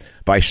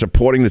 by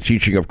supporting the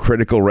teaching of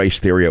critical race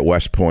theory at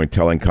West Point,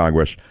 telling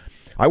Congress,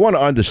 I want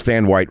to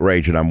understand white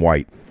rage and I'm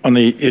white. On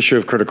the issue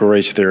of critical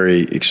race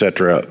theory, et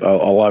cetera,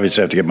 I'll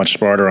obviously have to get much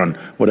smarter on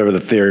whatever the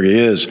theory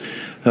is.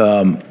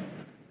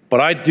 But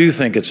I do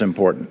think it's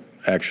important,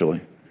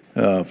 actually,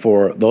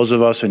 for those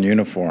of us in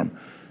uniform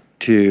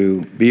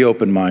to be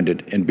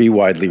open-minded and be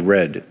widely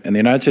read. And the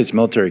United States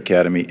Military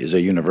Academy is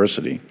a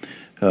university.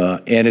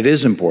 And it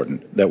is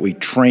important that we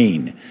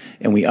train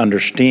and we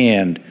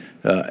understand.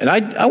 And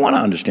I want to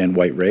understand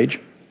white rage,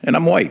 and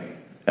I'm white,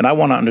 and I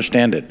want to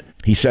understand it.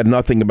 He said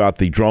nothing about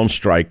the drone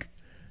strike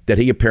that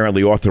he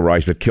apparently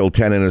authorized that killed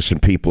 10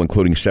 innocent people,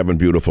 including 7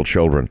 beautiful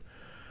children.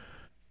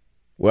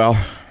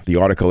 Well, the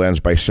article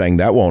ends by saying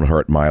that won't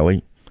hurt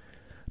Miley.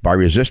 By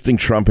resisting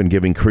Trump and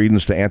giving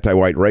credence to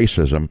anti-white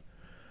racism,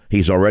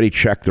 he's already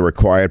checked the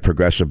required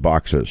progressive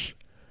boxes.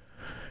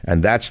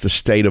 And that's the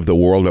state of the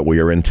world that we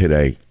are in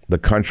today. The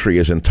country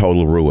is in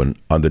total ruin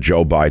under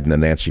Joe Biden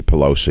and Nancy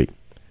Pelosi.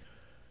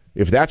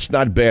 If that's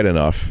not bad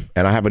enough,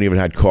 and I haven't even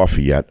had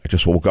coffee yet, I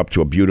just woke up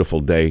to a beautiful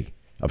day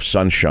of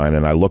sunshine,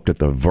 and I looked at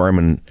the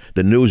vermin.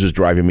 The news is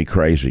driving me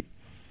crazy.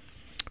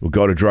 We'll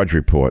go to Drudge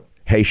Report.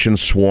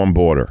 Haitians swarm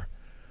border.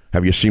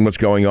 Have you seen what's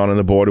going on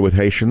the border with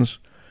Haitians?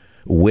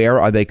 Where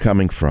are they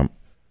coming from?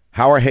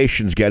 How are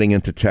Haitians getting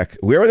into tech?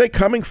 Where are they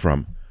coming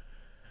from?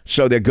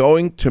 So they're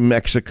going to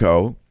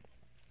Mexico,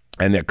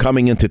 and they're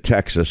coming into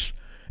Texas.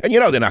 And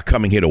they're not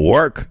coming here to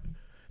work.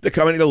 They're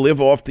coming here to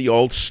live off the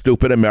old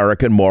stupid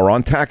American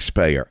moron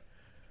taxpayer.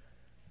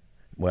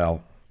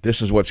 Well,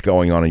 this is what's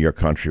going on in your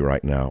country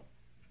right now.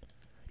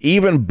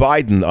 Even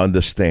Biden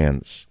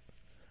understands.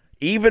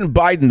 Even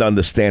Biden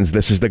understands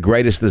this is the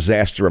greatest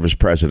disaster of his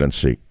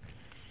presidency.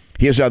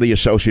 Here's how the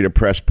Associated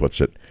Press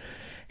puts it.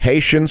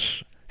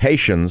 Haitians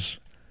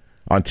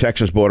on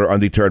Texas border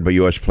undeterred by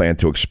U.S. plan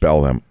to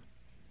expel them.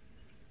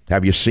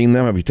 Have you seen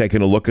them? Have you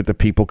taken a look at the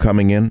people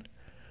coming in?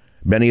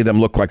 Many of them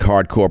look like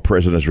hardcore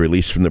prisoners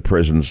released from the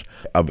prisons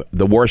of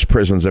the worst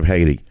prisons of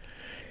Haiti.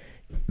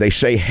 They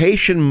say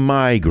Haitian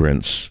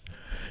migrants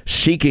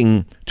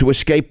seeking to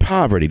escape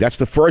poverty. That's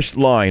the first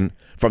line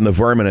from the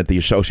vermin at the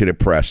Associated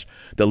Press,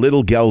 the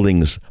little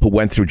geldings who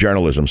went through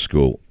journalism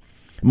school.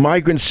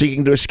 Migrants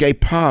seeking to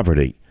escape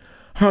poverty,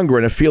 hunger,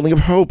 and a feeling of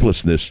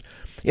hopelessness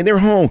in their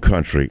home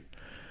country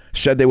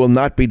said they will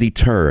not be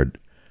deterred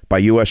by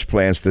U.S.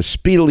 plans to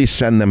speedily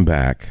send them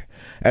back,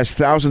 as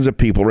thousands of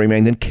people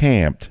remained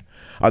encamped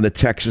on the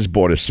Texas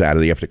border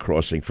Saturday after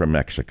crossing from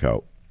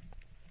Mexico.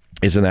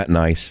 Isn't that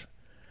nice?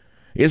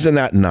 Isn't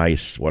that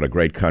nice? What a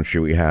great country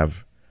we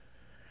have.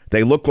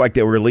 They look like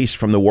they were released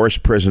from the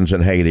worst prisons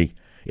in Haiti.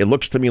 It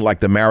looks to me like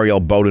the Mariel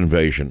boat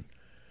invasion.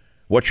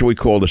 What should we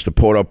call this? The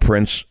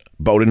Port-au-Prince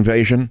boat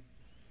invasion?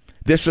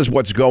 This is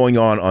what's going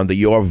on under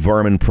your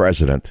vermin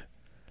president.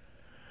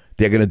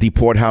 They're going to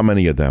deport how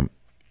many of them?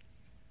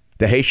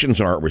 The Haitians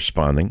aren't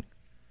responding.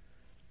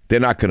 They're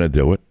not going to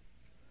do it.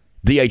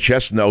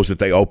 DHS knows that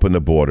they opened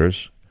the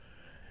borders.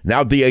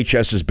 Now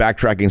DHS is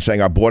backtracking,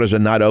 saying our borders are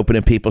not open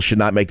and people should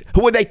not make...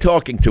 Who are they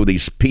talking to,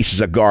 these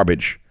pieces of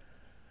garbage?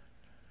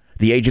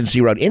 The agency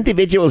wrote,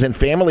 individuals and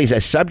families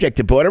are subject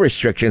to border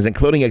restrictions,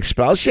 including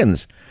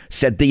expulsions,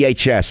 said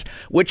DHS.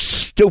 Which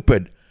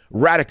stupid,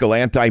 radical,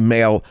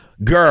 anti-male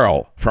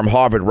girl from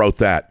Harvard wrote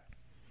that?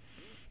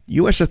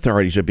 U.S.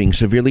 authorities are being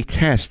severely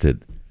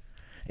tested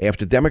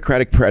after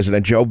Democratic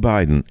President Joe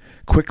Biden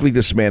quickly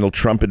dismantled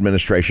Trump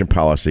administration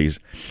policies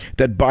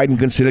that Biden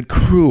considered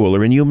cruel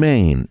or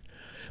inhumane.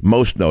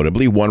 Most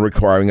notably, one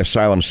requiring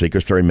asylum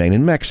seekers to remain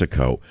in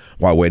Mexico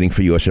while waiting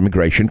for U.S.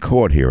 immigration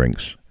court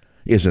hearings.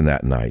 Isn't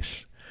that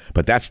nice?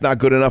 But that's not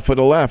good enough for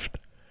the left.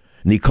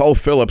 Nicole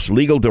Phillips,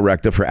 legal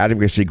director for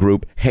advocacy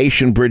group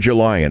Haitian Bridge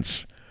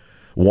Alliance,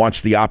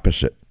 wants the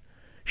opposite.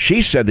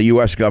 She said the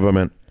U.S.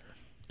 government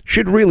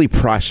should really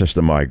process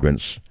the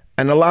migrants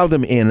and allow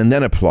them in and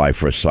then apply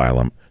for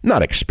asylum,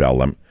 not expel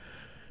them.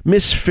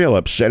 Miss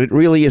Phillips said it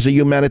really is a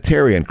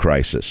humanitarian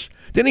crisis.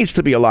 There needs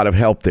to be a lot of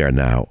help there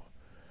now.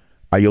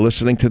 Are you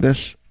listening to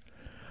this?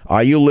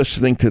 Are you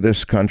listening to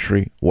this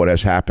country? What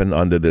has happened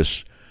under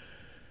this?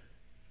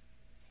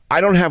 I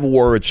don't have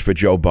words for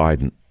Joe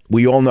Biden.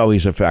 We all know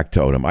he's a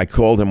factotum. I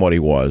called him what he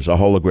was, a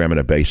hologram in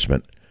a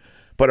basement.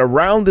 But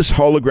around this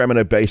hologram in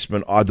a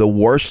basement are the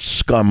worst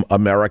scum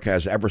America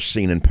has ever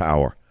seen in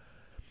power.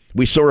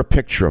 We saw a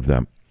picture of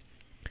them.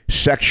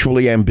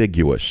 Sexually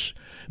ambiguous,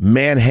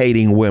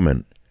 man-hating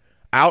women,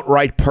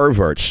 outright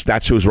perverts.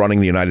 That's who's running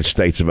the United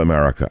States of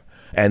America.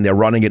 And they're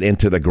running it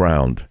into the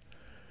ground.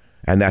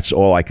 And that's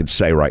all I can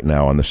say right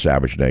now on the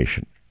Savage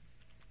Nation.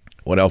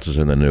 What else is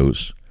in the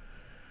news?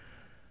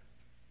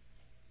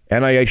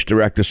 NIH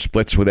director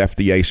splits with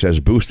FDA, says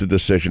boosted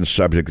decision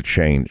subject to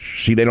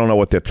change. See, they don't know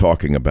what they're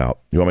talking about.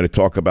 You want me to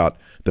talk about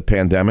the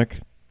pandemic?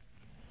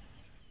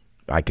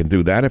 I can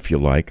do that if you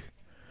like.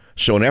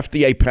 So an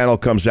FDA panel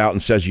comes out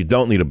and says you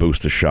don't need a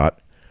booster shot.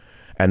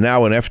 And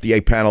now an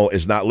FDA panel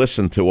is not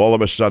listened to. All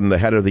of a sudden, the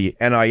head of the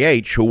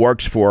NIH, who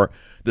works for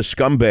the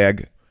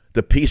scumbag,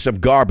 the piece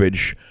of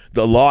garbage,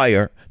 the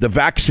liar, the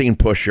vaccine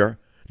pusher,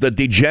 the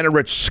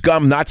degenerate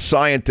scum, not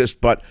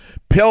scientist, but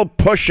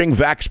pill-pushing,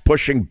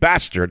 vax-pushing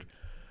bastard,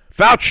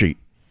 Fauci,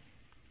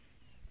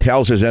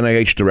 tells his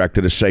NIH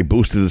director to say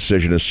boosted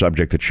decision is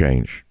subject to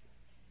change.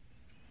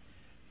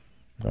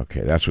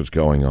 Okay, that's what's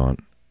going on.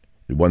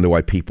 You wonder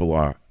why people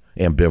are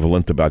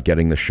ambivalent about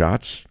getting the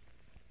shots?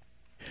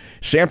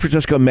 San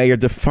Francisco mayor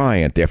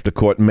defiant after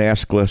caught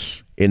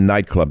maskless in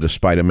nightclub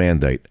despite a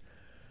mandate.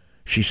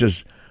 She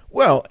says,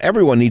 well,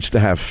 everyone needs to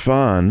have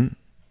fun.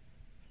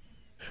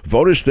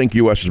 Voters think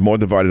U.S. is more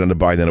divided under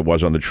Biden than it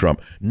was under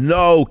Trump.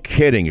 No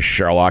kidding,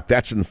 Sherlock.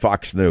 That's in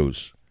Fox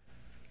News.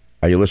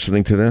 Are you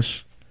listening to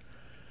this?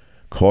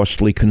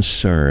 Costly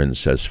concern,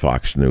 says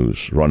Fox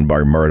News, run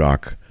by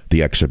Murdoch,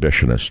 the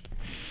exhibitionist.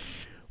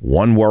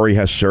 One worry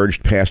has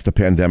surged past the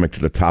pandemic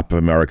to the top of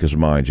America's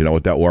minds. You know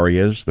what that worry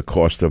is? The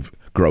cost of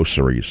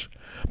groceries.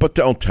 But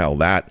don't tell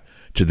that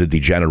to the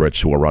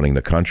degenerates who are running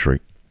the country.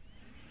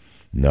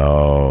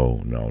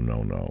 No.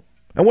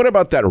 And what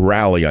about that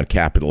rally on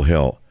Capitol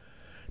Hill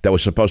that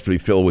was supposed to be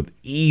filled with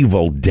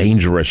evil,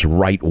 dangerous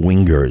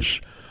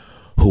right-wingers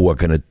who are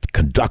going to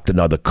conduct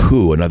another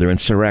coup, another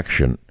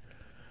insurrection?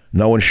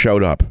 No one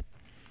showed up.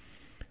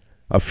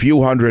 A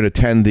few hundred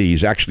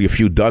attendees, actually a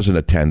few dozen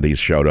attendees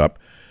showed up,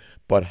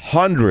 but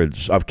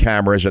hundreds of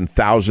cameras and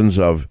thousands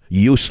of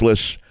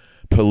useless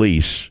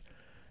police,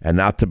 and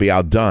not to be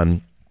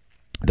outdone,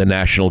 the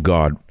National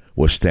Guard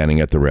was standing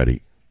at the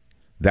ready.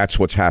 That's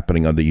what's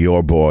happening under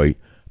your boy,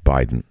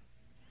 Biden.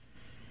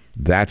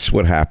 That's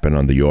what happened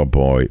under your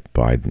boy,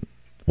 Biden.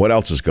 What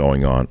else is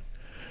going on?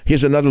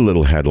 Here's another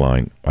little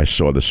headline I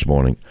saw this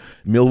morning.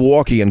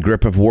 Milwaukee in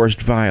grip of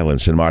worst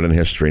violence in modern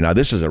history. Now,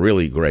 this is a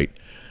really great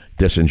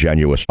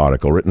disingenuous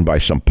article written by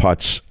some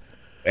putz.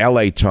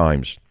 LA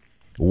Times,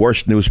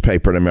 worst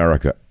newspaper in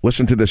America.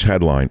 Listen to this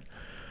headline.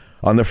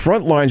 On the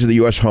front lines of the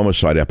U.S.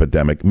 homicide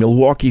epidemic,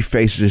 Milwaukee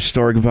faces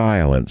historic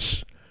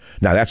violence.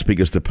 Now, that's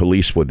because the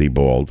police were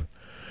deballed.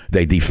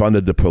 They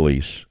defunded the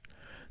police.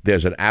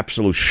 There's an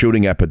absolute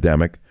shooting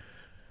epidemic.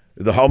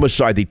 The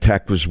homicide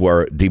detectives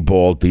were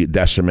deballed,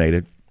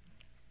 decimated.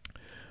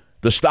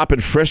 The stop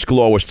and frisk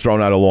law was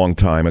thrown out a long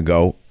time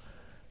ago.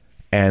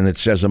 And it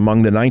says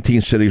among the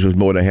 19 cities with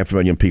more than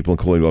 500,000 people,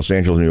 including Los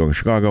Angeles, New York, and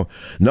Chicago,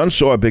 none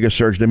saw a bigger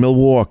surge than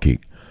Milwaukee,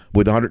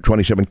 with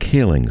 127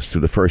 killings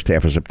through the first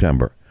half of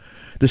September.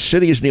 The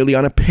city is nearly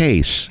on a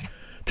pace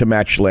to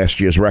match last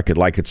year's record,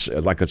 like it's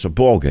a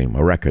ball game,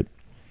 a record.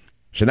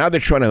 So now they're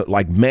trying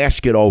to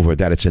mask it over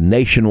that it's a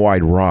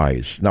nationwide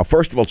rise. Now,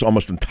 first of all, it's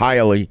almost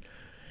entirely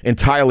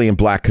in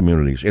black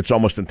communities. It's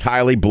almost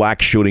entirely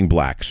black shooting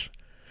blacks.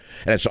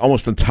 And it's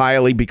almost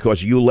entirely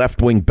because you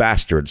left-wing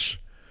bastards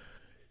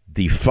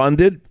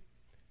defunded,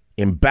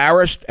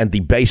 embarrassed, and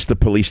debased the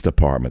police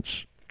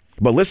departments.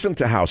 But listen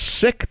to how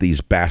sick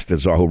these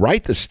bastards are who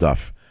write this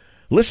stuff.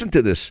 Listen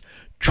to this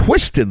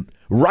twisted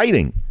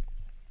writing.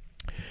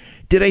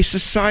 Did a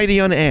society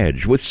on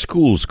edge with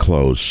schools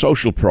closed,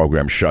 social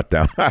programs shut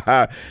down,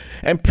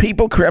 and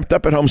people crept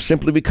up at home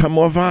simply become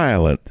more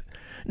violent?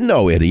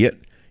 No,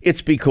 idiot.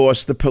 It's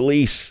because the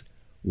police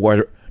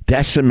were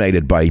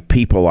decimated by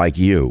people like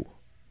you.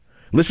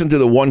 Listen to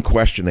the one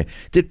question.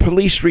 Did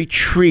police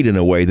retreat in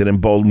a way that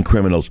emboldened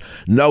criminals?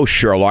 No,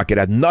 Sherlock. It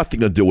had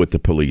nothing to do with the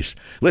police.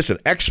 Listen,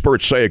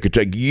 experts say it could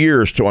take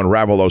years to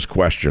unravel those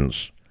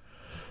questions.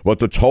 But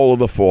the toll of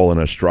the fallen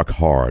has struck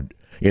hard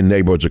in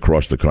neighborhoods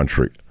across the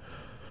country.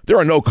 There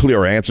are no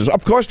clear answers.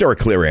 Of course there are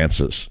clear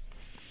answers.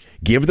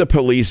 Give the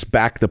police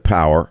back the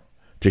power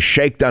to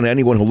shake down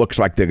anyone who looks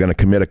like they're going to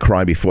commit a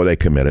crime before they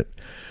commit it.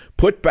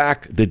 Put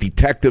back the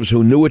detectives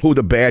who knew who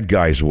the bad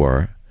guys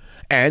were,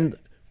 and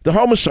the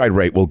homicide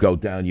rate will go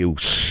down, you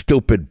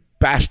stupid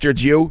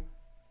bastards, you.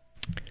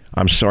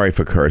 I'm sorry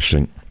for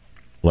cursing.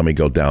 Let me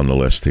go down the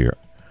list here.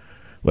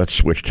 Let's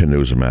switch to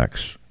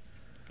Newsmax.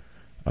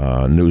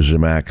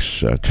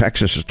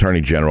 Texas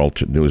Attorney General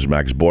to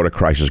Newsmax. Border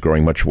crisis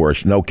growing much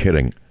worse. No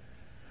kidding.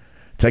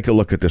 Take a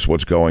look at this,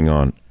 what's going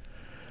on.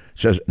 It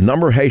says,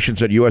 number of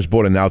Haitians at U.S.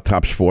 border now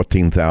tops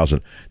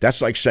 14,000.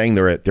 That's like saying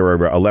there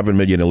are 11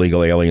 million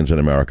illegal aliens in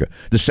America.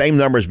 The same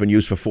number has been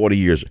used for 40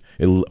 years.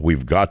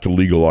 We've got to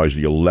legalize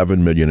the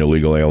 11 million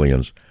illegal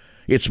aliens.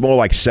 It's more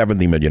like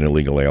 70 million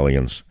illegal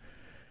aliens.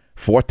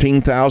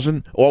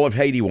 14,000? All of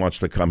Haiti wants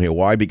to come here.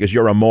 Why? Because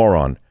you're a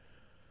moron.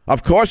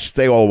 Of course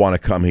they all want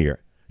to come here.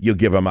 You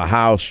give them a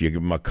house, you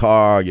give them a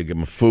car, you give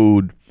them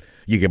food,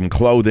 you give them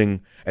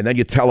clothing, and then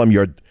you tell them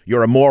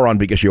you're a moron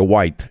because you're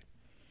white.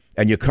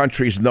 And your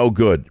country's no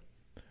good.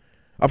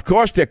 Of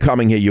course they're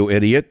coming here, you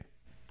idiot.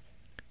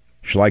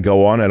 Shall I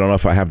go on? I don't know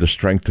if I have the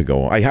strength to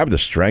go on. I have the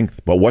strength,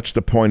 but what's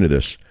the point of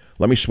this?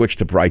 Let me switch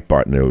to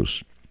Breitbart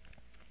News.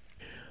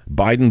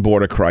 Biden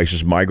border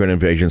crisis, migrant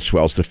invasion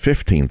swells to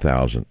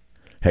 15,000.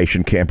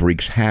 Haitian camp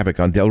wreaks havoc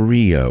on Del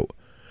Rio.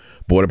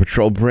 Border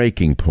Patrol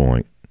breaking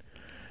point.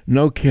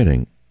 No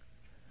kidding.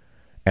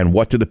 And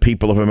what do the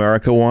people of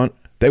America want?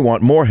 They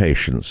want more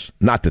Haitians,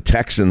 not the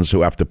Texans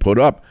who have to put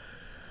up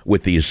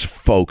with these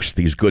folks,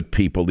 these good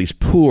people, these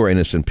poor,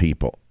 innocent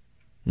people.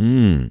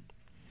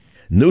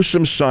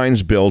 Newsom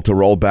signs bill to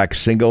roll back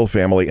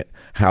single-family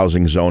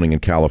housing zoning in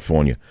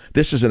California.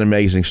 This is an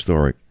amazing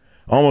story.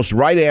 Almost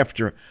right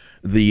after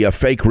the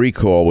fake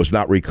recall was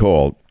not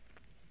recalled,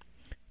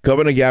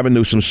 Governor Gavin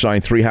Newsom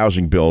signed 3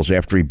 housing bills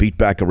after he beat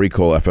back a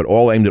recall effort,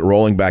 all aimed at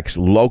rolling back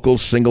local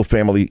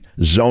single-family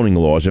zoning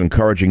laws and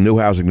encouraging new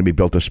housing to be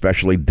built,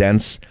 especially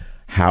dense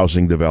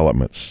housing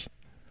developments.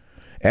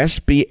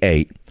 SB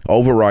 8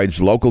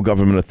 overrides local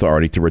government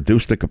authority to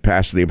reduce the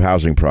capacity of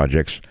housing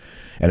projects,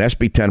 and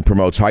SB 10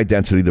 promotes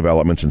high-density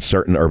developments in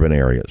certain urban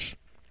areas.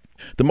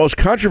 The most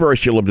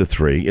controversial of the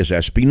 3 is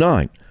SB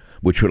 9,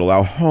 which would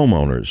allow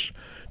homeowners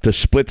to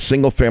split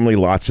single-family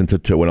lots into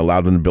 2 and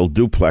allow them to build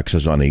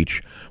duplexes on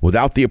each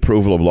without the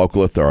approval of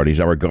local authorities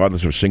and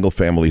regardless of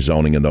single-family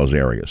zoning in those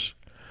areas.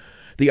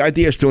 The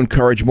idea is to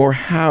encourage more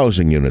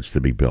housing units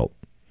to be built,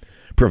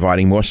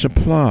 providing more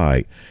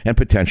supply and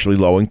potentially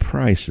lowering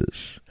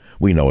prices.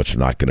 We know it's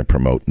not going to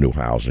promote new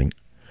housing.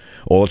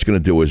 All it's going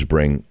to do is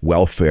bring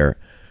welfare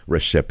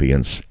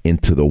recipients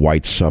into the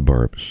white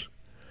suburbs.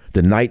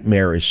 The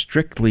nightmare is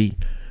strictly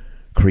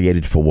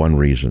created for one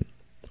reason.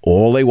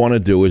 All they want to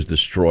do is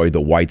destroy the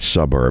white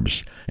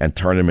suburbs and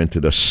turn them into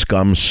the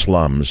scum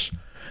slums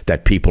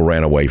that people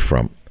ran away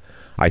from.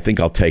 I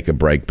think I'll take a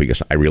break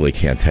because I really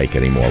can't take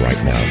any more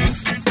right now.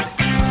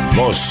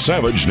 The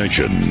Savage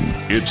Nation.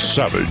 It's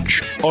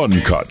savage,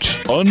 uncut,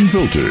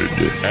 unfiltered,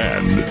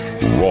 and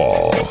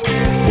raw.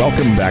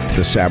 Welcome back to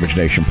the Savage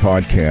Nation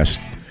podcast.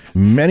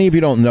 Many of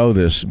you don't know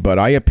this, but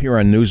I appear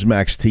on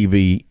Newsmax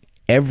TV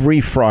every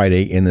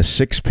Friday in the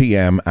 6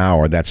 p.m.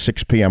 hour. That's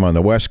 6 p.m. on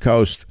the West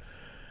Coast,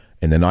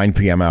 in the 9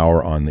 p.m.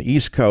 hour on the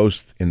East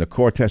Coast, in the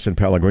Cortez and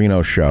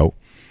Pellegrino show.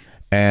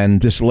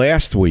 And this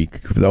last week,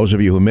 for those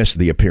of you who missed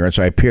the appearance,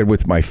 I appeared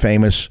with my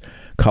famous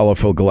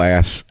colorful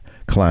glass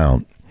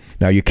clown.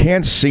 Now, you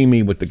can't see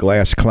me with the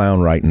glass clown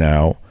right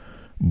now,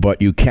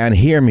 but you can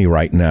hear me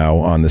right now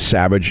on the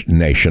Savage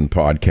Nation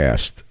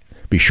podcast.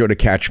 Be sure to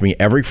catch me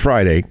every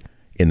Friday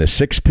in the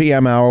 6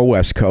 p.m. hour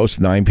West Coast,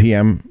 9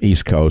 p.m.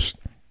 East Coast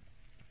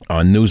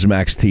on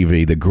Newsmax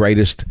TV, the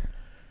greatest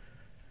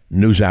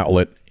news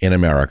outlet in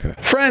America.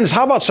 Friends,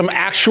 how about some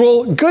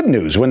actual good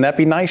news? Wouldn't that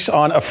be nice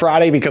on a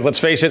Friday? Because let's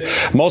face it,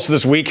 most of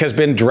this week has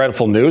been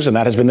dreadful news, and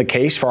that has been the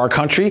case for our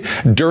country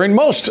during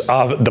most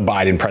of the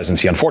Biden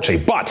presidency,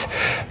 unfortunately. But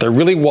there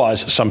really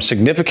was some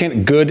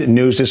significant good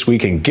news this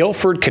week in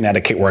Guilford,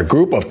 Connecticut, where a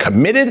group of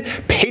committed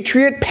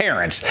patriot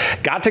parents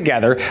got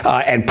together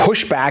and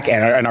pushed back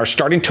and are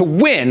starting to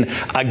win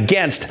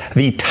against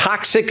the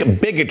toxic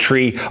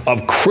bigotry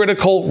of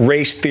critical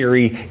race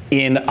theory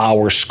in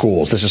our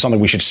schools. This is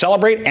something we should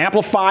celebrate,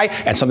 amplify,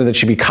 and something that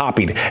should be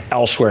copied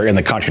elsewhere in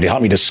the country. To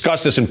help me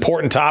discuss this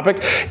important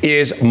topic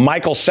is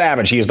Michael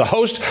Savage. He is the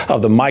host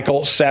of the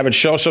Michael Savage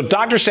Show. So,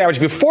 Dr. Savage,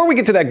 before we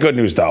get to that good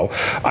news, though,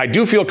 I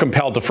do feel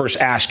compelled to first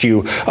ask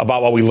you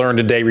about what we learned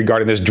today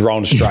regarding this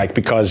drone strike,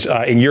 because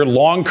in your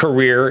long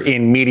career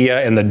in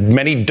media and the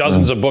many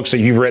dozens of books that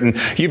you've written,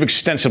 you've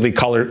extensively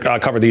covered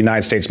the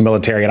United States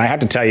military. And I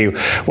have to tell you,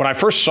 when I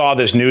first saw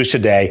this news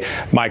today,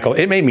 Michael,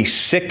 it made me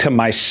sick to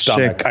my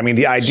stomach. Sick. I mean,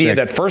 the idea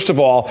that, first of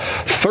all,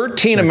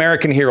 13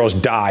 American heroes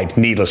died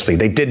needlessly.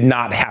 They did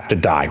not have to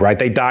die, right?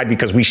 They died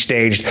because we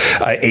staged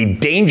a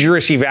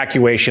dangerous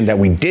evacuation that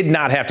we did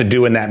not have to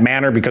do in that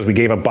manner because we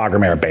gave up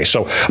Bagram Air Base.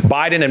 So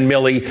Biden and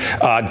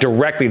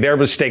Milley their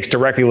mistakes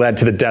directly led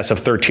to the deaths of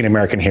 13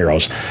 American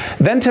heroes.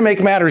 Then, to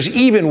make matters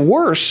even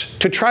worse,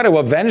 to try to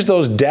avenge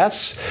those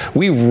deaths,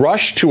 we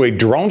rushed to a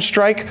drone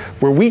strike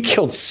where we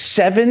killed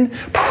 7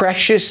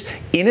 precious,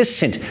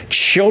 innocent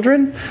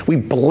children. We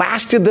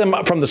blasted them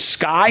from the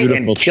sky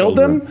and killed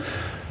them.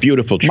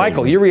 Beautiful children.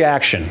 Michael, your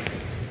reaction?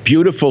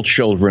 Beautiful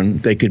children.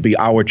 They could be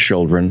our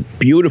children.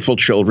 Beautiful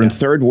children. Yeah.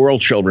 Third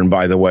world children,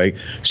 by the way.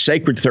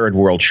 Sacred third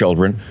world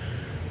children.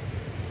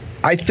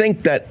 I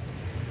think that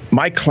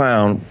my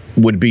clown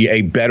would be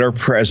a better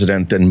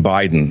president than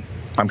Biden.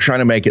 I'm trying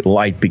to make it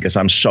light because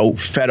I'm so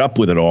fed up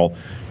with it all.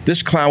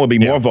 This clown would be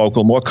more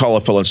vocal, more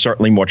colorful, and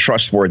certainly more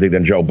trustworthy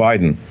than Joe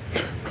Biden,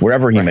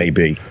 wherever he may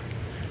be.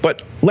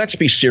 But let's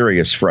be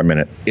serious for a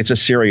minute. It's a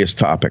serious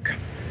topic.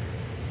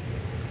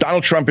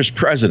 Donald Trump is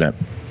president.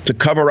 To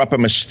cover up a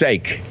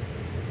mistake,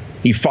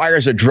 he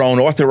fires a drone,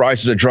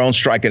 authorizes a drone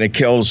strike, and it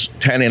kills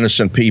 10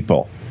 innocent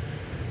people.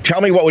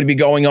 Tell me what would be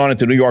going on at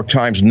the New York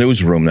Times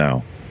newsroom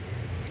now.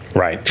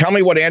 Right. Tell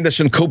me what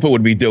Anderson Cooper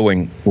would be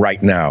doing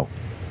right now.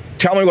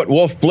 Tell me what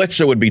Wolf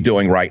Blitzer would be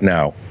doing right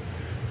now.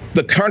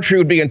 The country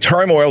would be in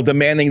turmoil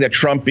demanding that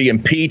Trump be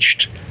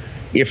impeached,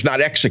 if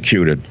not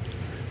executed.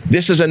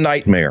 This is a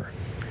nightmare.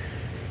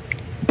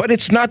 But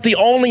it's not the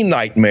only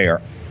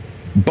nightmare.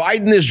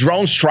 Biden is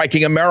drone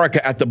striking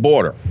America at the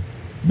border.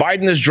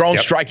 Biden is drone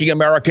striking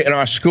America in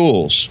our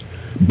schools.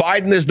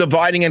 Biden is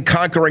dividing and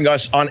conquering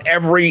us on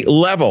every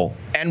level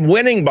and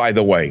winning, by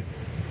the way.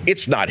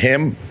 It's not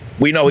him.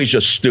 We know he's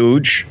just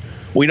stooge.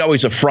 We know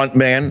he's a front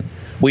man.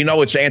 We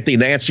know it's Auntie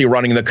Nancy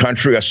running the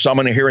country, or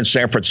someone here in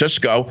San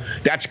Francisco.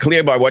 That's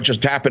clear by what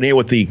just happened here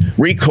with the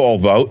recall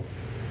vote.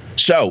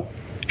 So,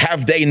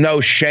 have they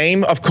no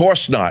shame? Of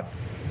course not.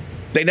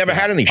 They never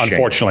had any shame.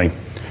 Unfortunately.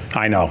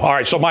 I know. All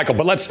right. So, Michael,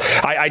 but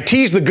I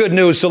teased the good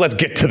news, so let's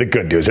get to the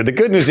good news. And the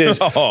good news is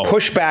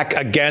pushback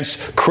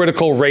against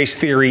critical race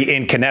theory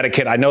in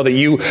Connecticut. I know that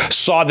you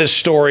saw this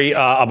story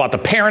about the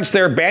parents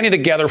there banding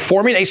together,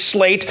 forming a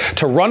slate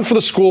to run for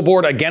the school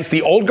board against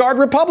the old guard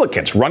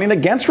Republicans, running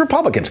against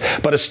Republicans,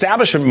 but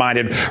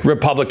establishment-minded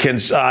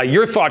Republicans.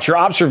 Your thoughts, your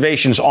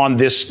observations on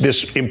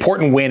this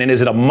important win, and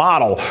is it a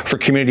model for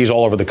communities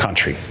all over the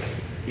country?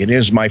 It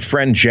is. My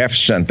friend Jeff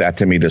sent that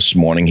to me this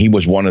morning. He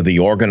was one of the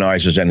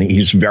organizers, and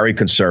he's very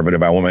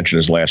conservative. I won't mention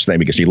his last name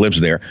because he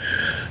lives there.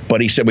 But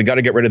he said, we got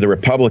to get rid of the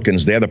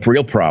Republicans. They're the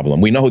real problem.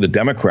 We know who the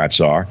Democrats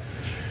are.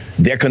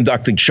 They're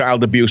conducting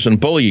child abuse and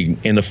bullying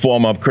in the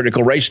form of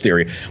critical race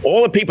theory.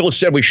 All the people who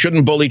said we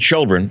shouldn't bully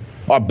children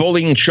are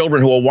bullying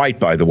children who are white,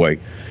 by the way.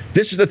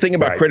 This is the thing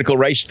about critical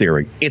race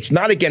theory. It's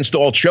not against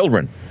all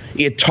children.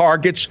 It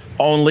targets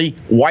only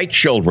white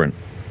children.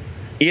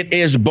 It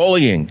is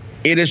bullying.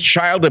 It is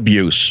child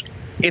abuse.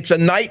 It's a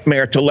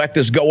nightmare to let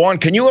this go on.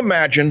 Can you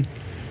imagine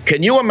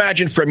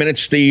for a minute,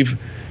 Steve,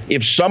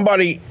 if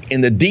somebody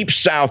in the Deep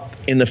South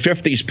in the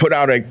 50s put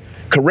out a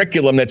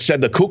curriculum that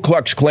said the Ku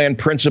Klux Klan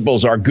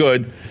principles are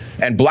good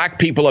and black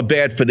people are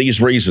bad for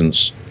these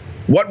reasons?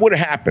 What would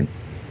happen?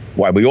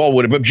 Why, we all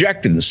would have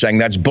objected and saying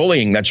that's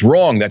bullying, that's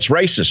wrong, that's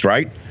racist,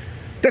 right?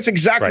 That's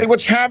exactly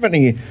what's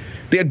happening.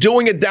 They're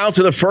doing it down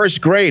to the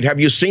first grade. Have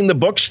you seen the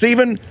book,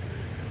 Stephen?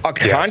 A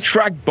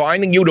contract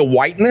binding you to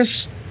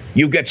whiteness?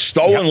 You get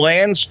stolen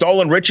land,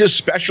 stolen riches,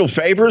 special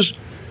favors.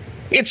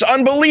 It's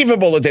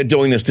unbelievable that they're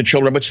doing this to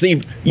children. But,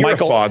 Steve, you're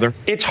Michael, a father.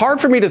 It's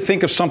hard for me to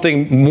think of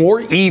something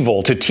more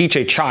evil to teach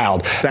a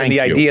child than the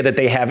idea that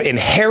they have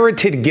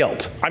inherited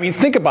guilt. I mean,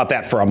 think about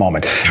that for a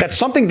moment. That's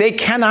something they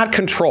cannot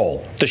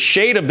control. The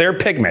shade of their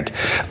pigment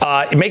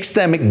it makes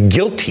them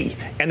guilty,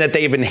 and that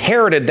they've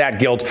inherited that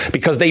guilt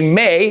because they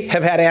may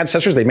have had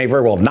ancestors. They may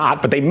very well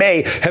not, but they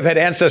may have had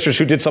ancestors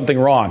who did something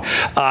wrong.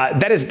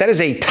 That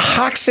is a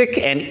toxic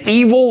and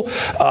evil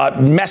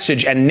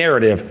message and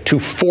narrative to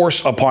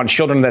force upon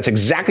children. That's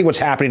exactly what's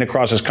happening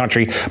across this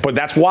country. But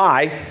that's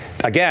why,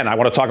 again, I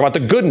want to talk about the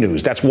good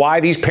news. That's why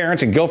these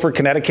parents in Guilford,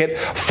 Connecticut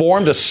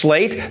formed a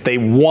slate. They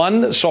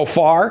won so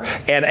far.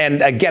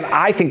 And again,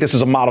 I think this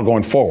is a model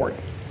going forward.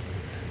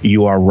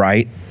 You are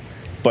right.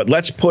 But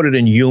let's put it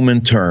in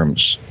human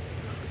terms.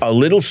 A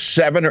little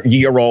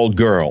 7-year-old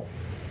girl,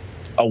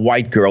 a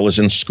white girl, is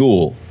in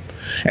school.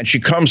 And she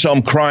comes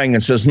home crying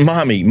and says,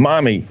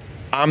 Mommy,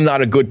 I'm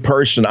not a good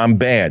person. I'm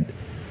bad.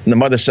 And the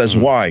mother says,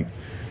 why?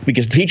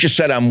 Because the teacher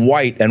said I'm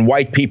white and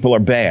white people are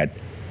bad.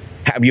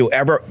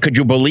 Could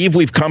you believe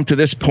we've come to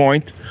this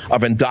point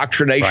of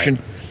indoctrination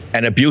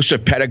and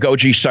abusive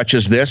pedagogy such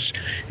as this?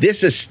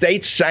 This is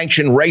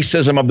state-sanctioned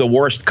racism of the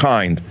worst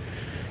kind,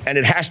 and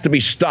it has to be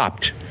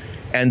stopped.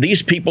 And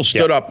these people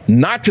stood up,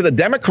 not to the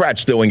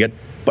Democrats doing it,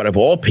 but of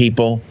all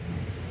people,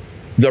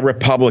 the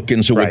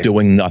Republicans who were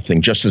doing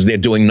nothing, just as they're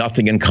doing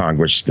nothing in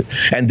Congress.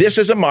 And this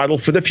is a model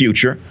for the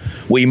future.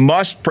 We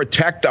must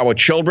protect our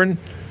children.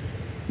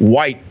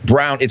 White,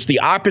 brown. It's the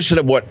opposite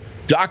of what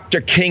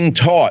Dr. King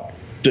taught.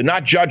 Do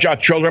not judge our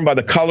children by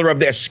the color of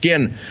their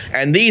skin.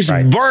 And these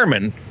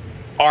vermin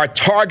are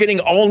targeting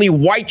only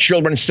white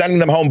children, sending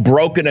them home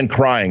broken and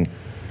crying.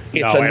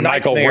 It's a nightmare.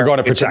 Michael, we're going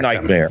to protect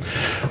them.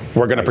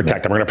 We're going to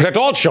protect them. We're going to protect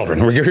all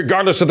children,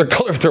 regardless of their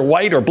color, if they're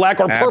white or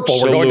black or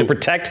purple. We're going to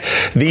protect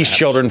these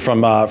children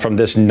from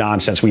this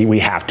nonsense. We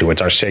have to.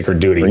 It's our sacred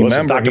duty. Remember,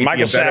 listen, Dr.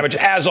 Michael Savage,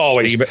 as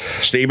always.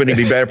 Stephen, he'd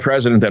be better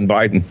president than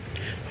Biden.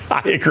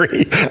 I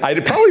agree.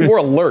 I'd probably more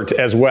alert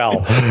as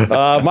well.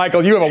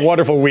 Michael, you have a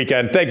wonderful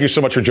weekend. Thank you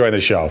so much for joining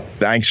the show.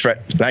 Thanks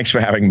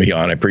for having me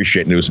on. I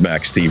appreciate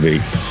Newsmax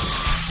TV.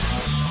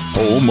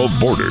 Home of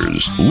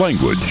borders,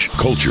 language,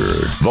 culture,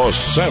 the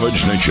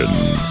Savage Nation.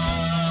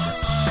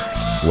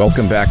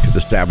 Welcome back to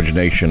the Savage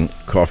Nation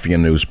Coffee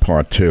and News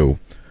Part 2.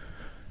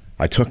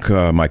 I took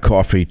my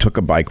coffee, took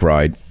a bike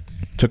ride,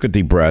 took a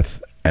deep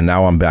breath, and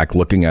now I'm back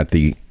looking at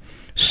the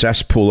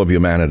cesspool of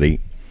humanity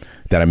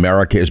that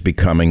America is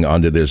becoming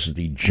under this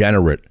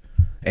degenerate,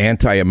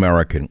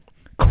 anti-American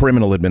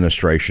criminal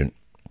administration.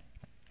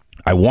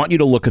 I want you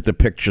to look at the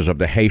pictures of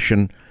the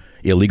Haitian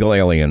illegal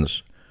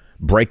aliens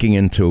breaking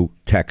into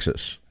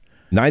Texas.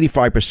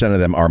 95% of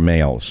them are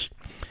males.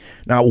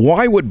 Now,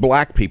 why would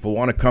black people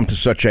want to come to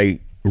such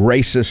a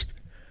racist,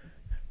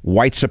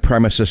 white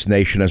supremacist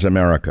nation as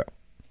America?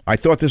 I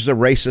thought this is a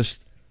racist,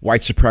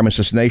 white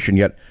supremacist nation,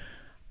 yet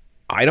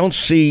I don't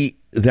see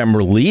them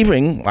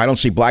leaving. I don't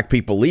see black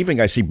people leaving.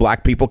 I see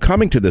black people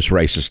coming to this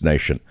racist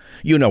nation.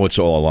 You know it's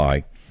all a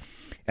lie.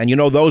 And you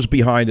know those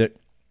behind it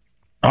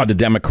are the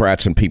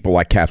Democrats and people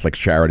like Catholic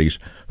Charities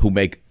who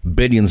make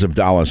billions of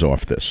dollars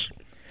off this.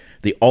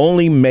 The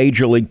only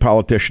major league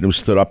politician who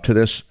stood up to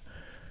this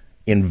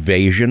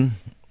invasion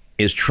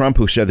is Trump,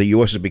 who said the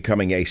U.S. is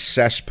becoming a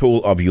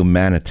cesspool of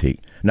humanity.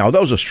 Now,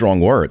 those are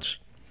strong words.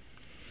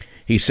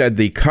 He said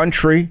the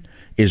country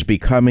is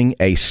becoming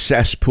a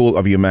cesspool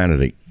of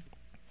humanity.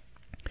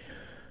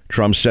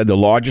 Trump said the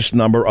largest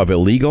number of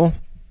illegal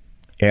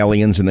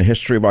aliens in the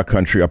history of our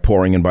country are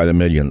pouring in by the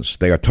millions.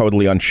 They are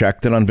totally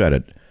unchecked and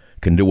unvetted,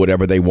 can do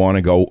whatever they want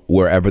and go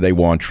wherever they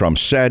want, Trump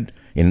said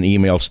in an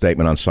email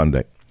statement on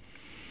Sunday.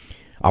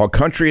 Our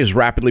country is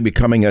rapidly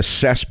becoming a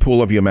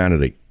cesspool of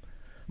humanity.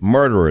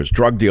 Murderers,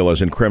 drug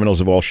dealers, and criminals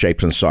of all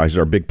shapes and sizes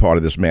are a big part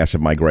of this massive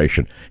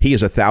migration. He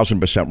is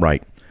 1,000%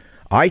 right.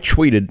 I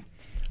tweeted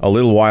a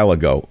little while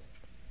ago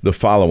the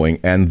following,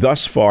 and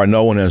thus far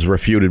no one has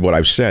refuted what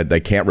I've said. They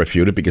can't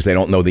refute it because they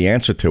don't know the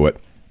answer to it.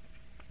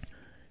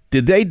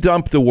 Did they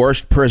dump the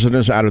worst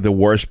prisoners out of the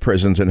worst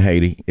prisons in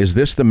Haiti? Is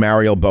this the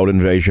Mariel boat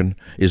invasion?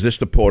 Is this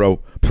the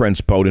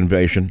Port-au-Prince boat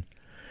invasion?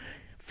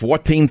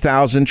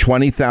 14,000,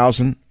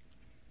 20,000?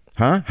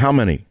 Huh? How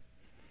many?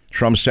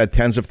 Trump said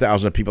tens of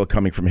thousands of people are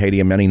coming from Haiti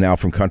and many now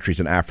from countries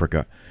in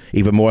Africa,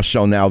 even more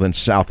so now than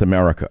South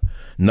America.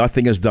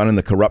 Nothing is done, and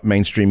the corrupt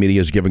mainstream media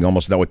is giving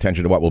almost no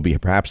attention to what will be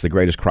perhaps the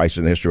greatest crisis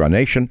in the history of our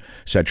nation,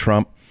 said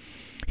Trump.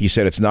 He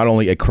said it's not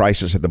only a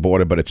crisis at the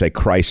border, but it's a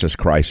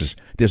crisis.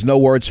 There's no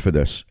words for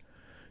this.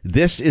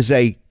 This is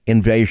a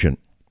invasion.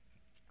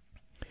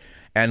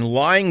 And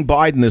lying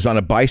Biden is on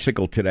a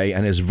bicycle today,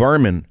 and his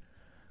vermin,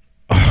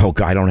 oh,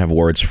 God, I don't have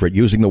words for it.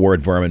 Using the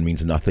word vermin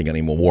means nothing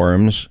anymore.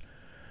 Worms,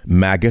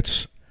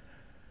 maggots.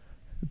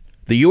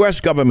 The U.S.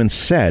 government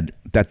said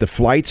that the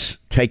flights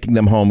taking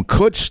them home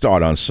could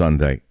start on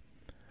Sunday.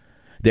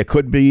 There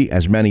could be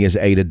as many as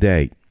 8 a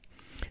day.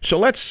 So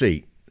let's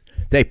see.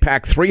 They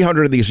pack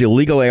 300 of these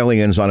illegal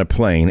aliens on a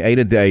plane. 8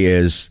 a day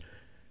is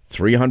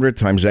 300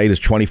 times 8 is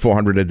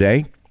 2,400 a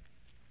day.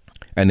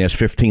 And there's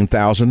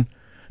 15,000.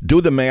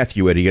 Do the math,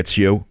 you idiots,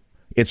 you.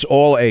 It's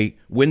all a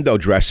window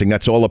dressing.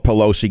 That's all the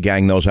Pelosi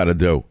gang knows how to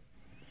do.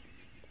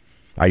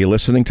 Are you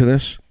listening to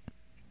this?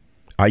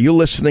 Are you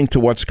listening to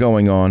what's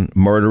going on?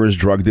 Murderers,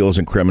 drug dealers,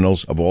 and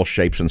criminals of all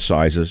shapes and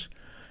sizes.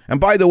 And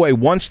by the way,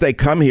 once they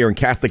come here and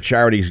Catholic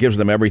Charities gives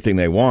them everything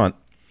they want,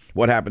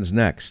 what happens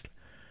next?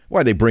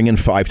 Why, they bring in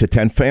 5 to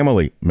 10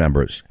 family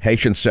members.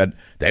 Haitian said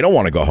they don't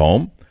want to go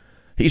home.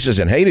 He says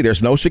in Haiti,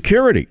 there's no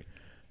security.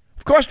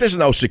 Of course there's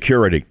no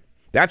security.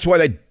 That's why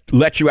they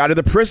let you out of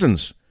the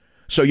prisons.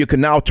 So you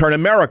can now turn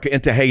America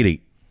into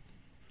Haiti.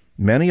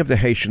 Many of the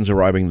Haitians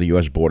arriving at the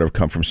U.S. border have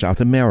come from South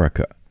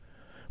America,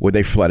 where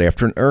they fled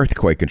after an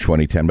earthquake in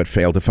 2010 but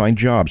failed to find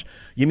jobs.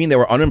 You mean they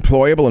were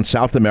unemployable in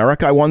South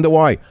America? I wonder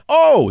why.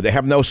 Oh, they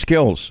have no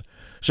skills.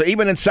 So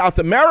even in South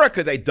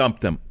America, they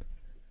dumped them.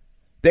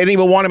 They didn't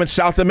even want them in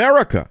South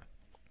America.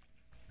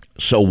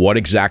 So what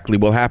exactly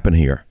will happen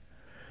here?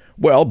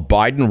 Well,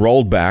 Biden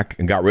rolled back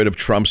and got rid of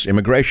Trump's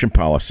immigration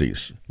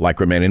policies, like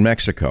remain in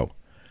Mexico.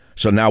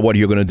 So now what are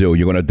you going to do?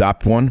 You're going to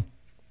adopt one?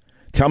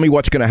 Tell me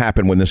what's going to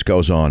happen when this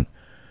goes on.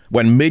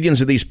 When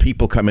millions of these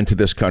people come into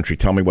this country,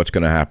 tell me what's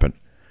going to happen.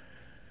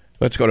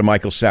 Let's go to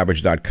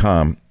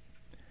michaelsavage.com.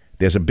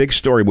 There's a big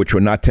story which we're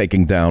not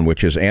taking down,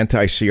 which is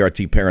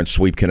anti-CRT parents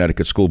sweep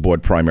Connecticut school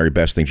board primary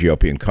besting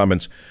GOP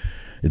incumbents.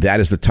 That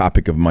is the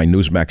topic of my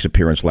Newsmax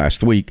appearance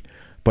last week.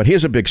 But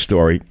here's a big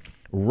story.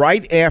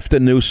 Right after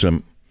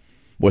Newsom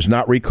was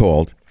not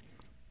recalled,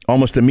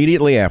 almost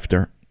immediately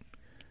after,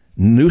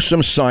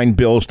 Newsom signed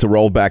bills to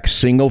roll back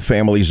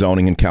single-family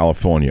zoning in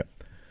California.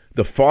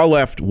 The far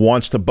left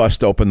wants to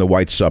bust open the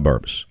white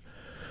suburbs.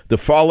 The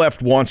far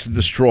left wants to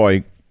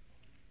destroy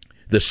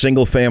the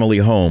single-family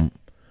home,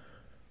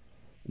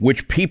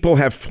 which people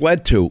have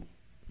fled to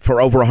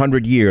for over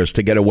 100 years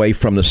to get away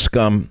from the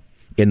scum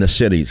in the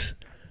cities,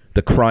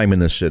 the crime in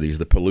the cities,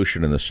 the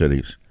pollution in the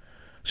cities.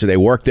 So they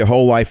work their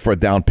whole life for a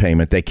down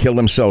payment. They kill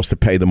themselves to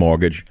pay the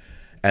mortgage.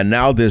 And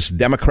now this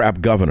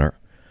Democrat governor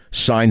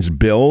signs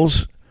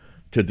bills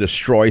to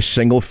destroy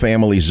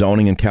single-family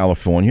zoning in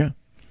California.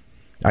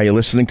 Are you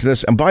listening to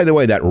this? And by the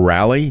way, that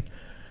rally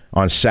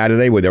on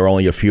Saturday where there were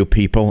only a few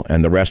people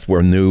and the rest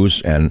were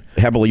news and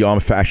heavily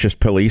armed fascist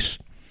police,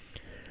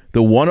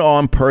 the one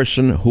armed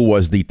person who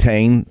was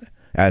detained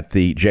at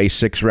the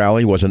J6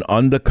 rally was an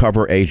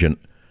undercover agent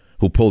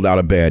who pulled out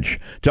a badge.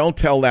 Don't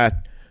tell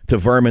that to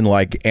vermin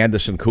like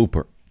Anderson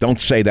Cooper. Don't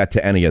say that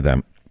to any of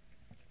them.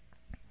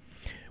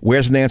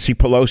 Where's Nancy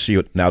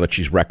Pelosi now that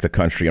she's wrecked the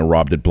country and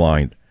robbed it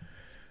blind?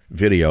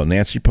 Video.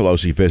 Nancy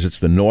Pelosi visits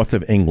the north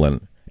of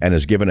England and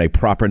is given a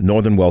proper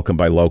northern welcome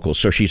by locals.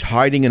 So she's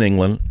hiding in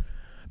England.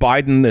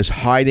 Biden is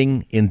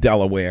hiding in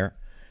Delaware.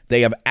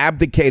 They have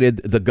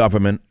abdicated the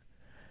government.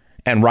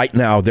 And right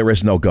now, there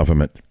is no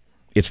government.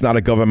 It's not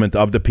a government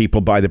of the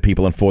people, by the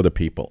people, and for the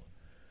people.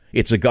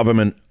 It's a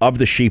government of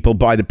the sheeple,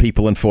 by the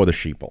people, and for the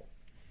sheeple.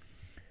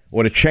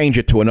 Or to change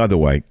it to another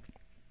way.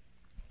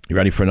 You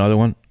ready for another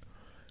one?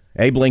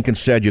 Abe Lincoln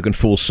said you can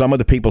fool some of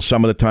the people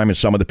some of the time and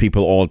some of the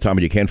people all the time,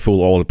 but you can't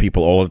fool all the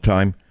people all the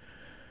time.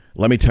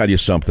 Let me tell you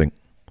something.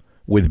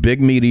 With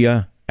big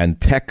media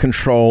and tech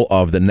control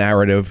of the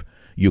narrative,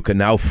 you can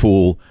now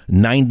fool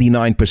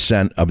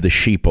 99% of the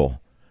sheeple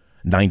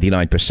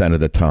 99% of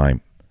the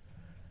time.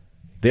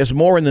 There's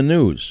more in the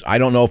news. I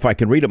don't know if I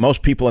can read it.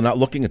 Most people are not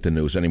looking at the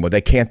news anymore.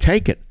 They can't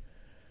take it.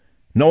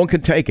 No one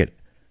can take it.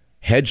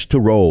 Heads to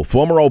roll.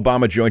 Former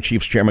Obama Joint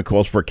Chiefs Chairman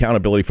calls for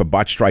accountability for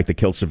botched strike that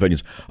killed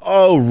civilians.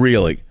 Oh,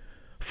 really?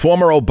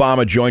 Former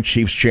Obama Joint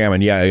Chiefs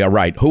Chairman. Yeah,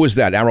 right. Who is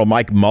that? Admiral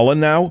Mike Mullen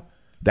now?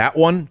 That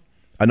one?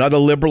 Another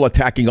liberal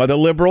attacking other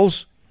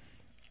liberals?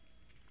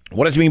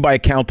 What does it mean by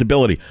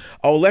accountability?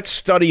 Oh, let's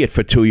study it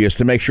for 2 years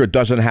to make sure it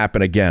doesn't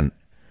happen again.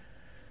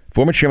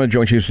 Former Chairman of the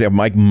Joint Chiefs Staff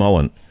Mike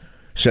Mullen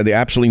said there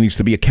absolutely needs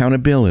to be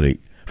accountability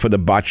for the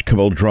botched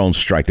Kabul drone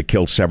strike that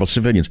killed several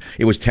civilians.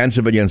 It was 10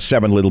 civilians,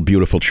 7 little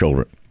beautiful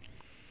children.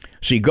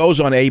 So he goes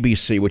on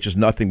ABC, which is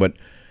nothing but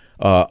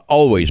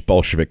always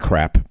Bolshevik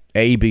crap.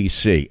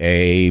 ABC,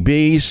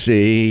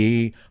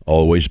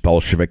 always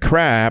Bolshevik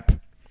crap.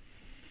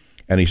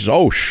 And he says,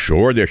 oh,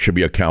 sure, there should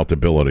be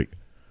accountability.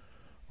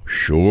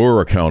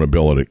 Sure,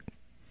 accountability.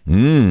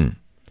 Well,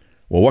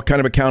 what kind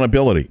of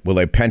accountability? Will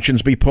their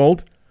pensions be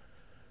pulled?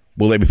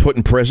 Will they be put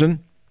in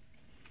prison?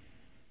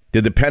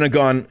 Did the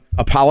Pentagon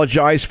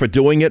apologize for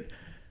doing it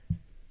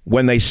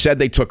when they said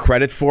they took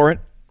credit for it?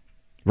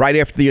 Right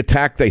after the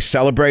attack, they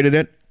celebrated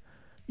it.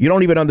 You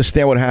don't even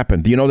understand what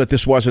happened. Do you know that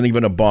this wasn't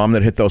even a bomb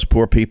that hit those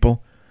poor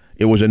people?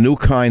 It was a new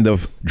kind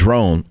of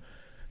drone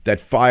that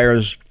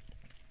fires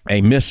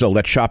a missile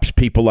that chops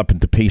people up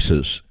into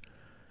pieces.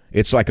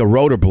 It's like a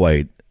rotor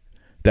blade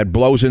that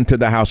blows into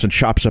the house and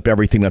chops up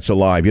everything that's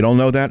alive. You don't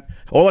know that?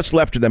 All that's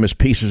left of them is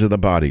pieces of the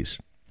bodies.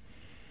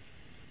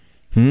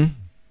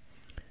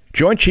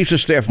 Joint Chiefs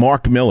of Staff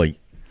Mark Milley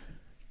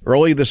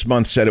early this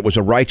month said it was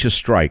a righteous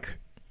strike.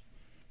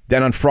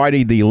 Then on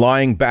Friday, the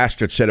lying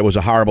bastard said it was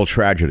a horrible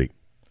tragedy.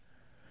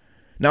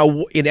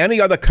 Now, in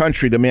any other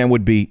country, the man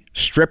would be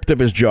stripped of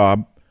his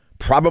job,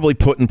 probably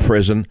put in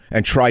prison,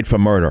 and tried for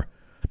murder.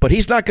 But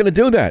he's not going to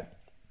do that.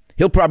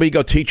 He'll probably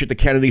go teach at the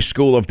Kennedy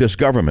School of this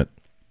government.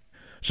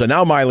 So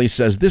now Miley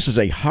says, this is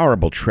a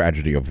horrible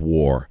tragedy of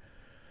war.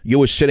 You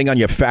were sitting on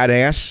your fat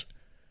ass?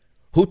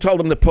 Who told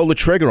him to pull the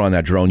trigger on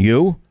that drone?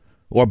 You?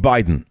 Or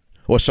Biden?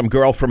 Or some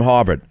girl from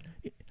Harvard?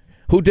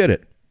 Who did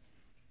it?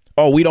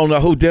 Oh, we don't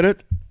know who did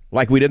it?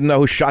 Like we didn't know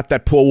who shot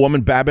that poor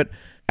woman, Babbitt,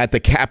 at the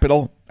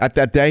Capitol at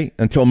that day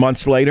until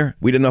months later?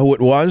 We didn't know who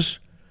it was?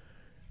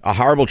 A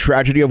horrible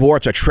tragedy of war.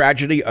 It's a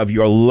tragedy of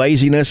your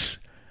laziness.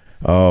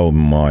 Oh,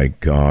 my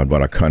God,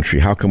 what a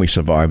country. How can we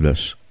survive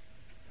this?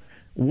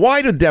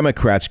 Why do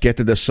Democrats get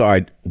to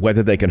decide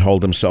whether they can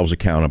hold themselves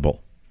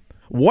accountable?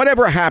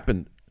 Whatever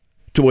happened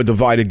to a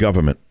divided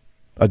government,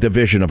 a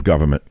division of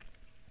government?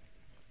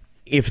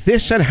 If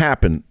this had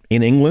happened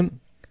in England,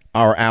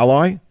 our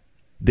ally,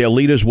 their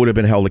leaders would have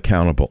been held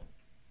accountable.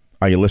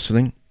 Are you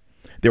listening?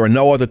 There are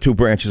no other two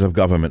branches of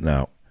government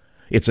now.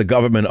 It's a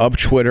government of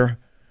Twitter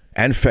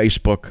and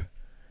Facebook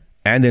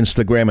and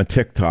Instagram and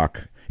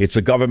TikTok. It's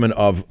a government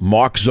of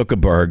Mark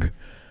Zuckerberg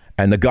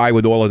and the guy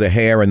with all of the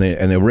hair and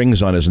the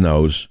rings on his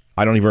nose.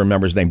 I don't even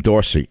remember his name,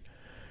 Dorsey.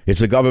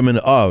 It's a government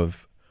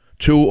of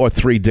 2 or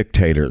 3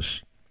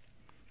 dictators.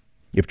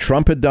 If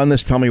Trump had done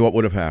this, tell me what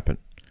would have happened.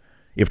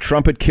 If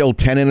Trump had killed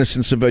 10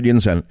 innocent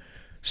civilians and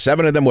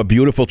 7 of them were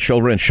beautiful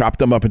children and chopped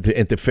them up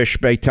into fish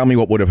bait, tell me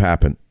what would have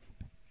happened.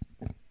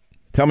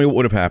 Tell me what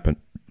would have happened.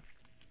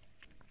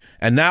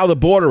 And now the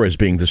border is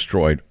being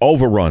destroyed,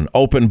 overrun,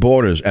 open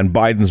borders, and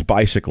Biden's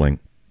bicycling.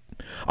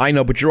 I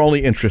know, but you're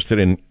only interested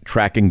in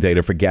tracking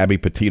data for Gabby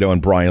Petito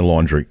and Brian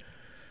Laundrie.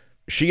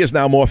 She is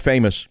now more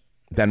famous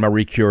than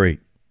Marie Curie.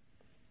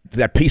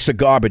 That piece of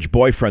garbage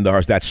boyfriend of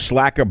hers, that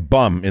slacker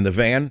bum in the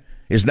van,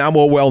 is now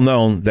more well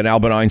known than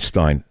Albert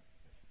Einstein,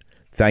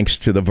 thanks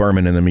to the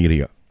vermin in the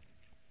media.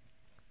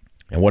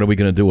 And what are we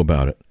going to do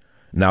about it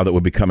now that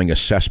we're becoming a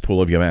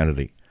cesspool of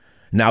humanity?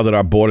 Now that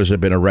our borders have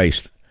been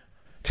erased?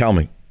 Tell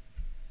me.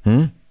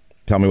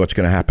 Tell me what's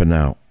going to happen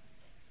now.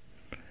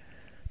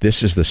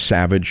 This is the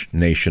Savage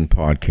Nation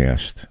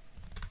podcast.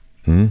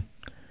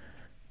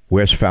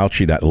 Where's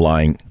Fauci, that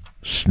lying,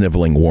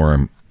 sniveling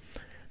worm,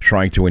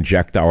 trying to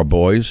inject our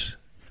boys?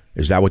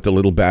 Is that what the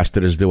little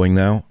bastard is doing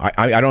now?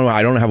 I don't know.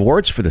 I don't have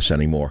words for this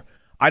anymore.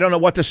 I don't know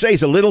what to say.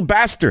 He's a little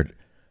bastard.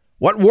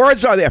 What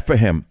words are there for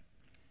him?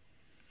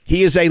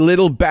 He is a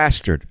little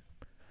bastard.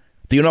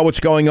 Do you know what's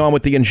going on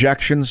with the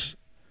injections?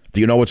 Do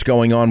you know what's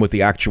going on with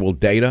the actual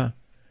data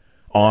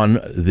on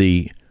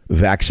the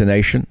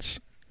vaccinations?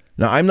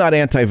 Now, I'm not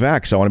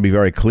anti-vax. I want to be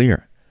very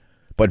clear.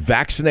 But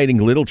vaccinating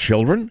little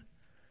children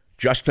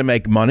just to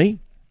make money?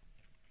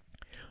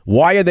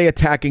 Why are they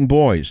attacking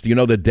boys? Do you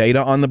know the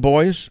data on the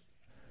boys?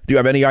 Do you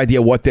have any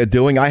idea what they're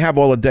doing? I have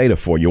all the data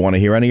for you. Want to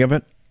hear any of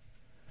it?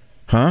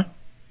 Huh?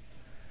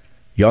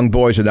 Young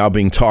boys are now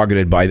being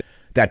targeted by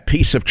that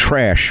piece of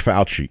trash,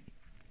 Fauci.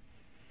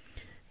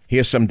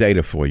 Here's some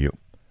data for you.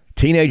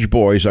 Teenage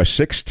boys are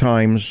 6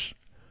 times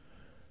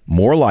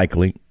more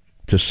likely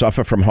to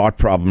suffer from heart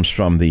problems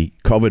from the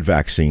COVID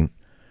vaccine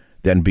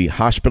than be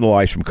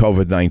hospitalized from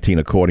COVID-19,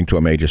 according to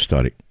a major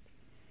study.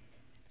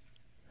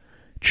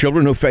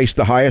 Children who face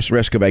the highest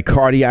risk of a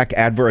cardiac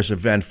adverse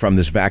event from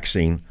this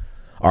vaccine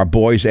are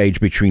boys aged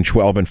between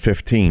 12 and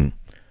 15,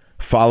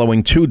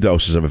 following 2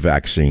 doses of a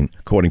vaccine,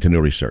 according to new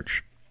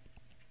research.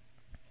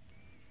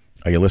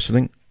 Are you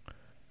listening?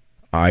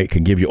 I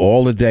can give you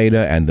all the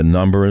data and the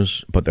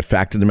numbers, but the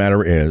fact of the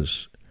matter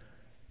is,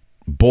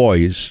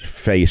 boys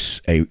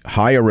face a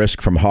higher risk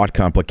from heart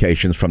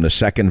complications from the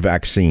second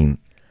vaccine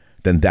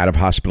than that of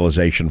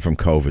hospitalization from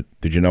COVID.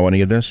 Did you know any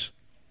of this?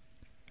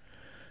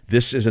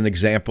 This is an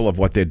example of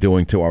what they're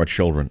doing to our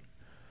children.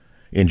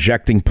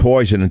 Injecting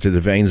poison into the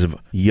veins of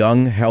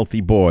young, healthy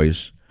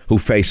boys who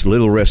face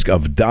little risk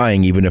of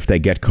dying even if they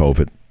get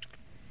COVID.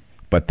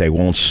 But they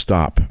won't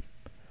stop.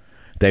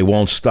 They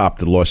won't stop.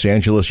 The Los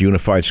Angeles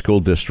Unified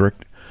School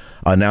District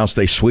announced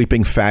a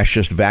sweeping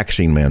fascist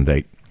vaccine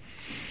mandate.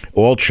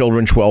 All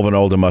children 12 and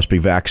older must be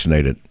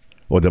vaccinated,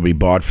 or they'll be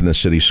barred from the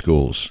city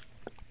schools.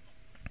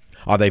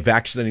 Are they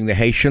vaccinating the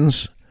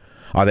Haitians?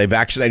 Are they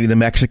vaccinating the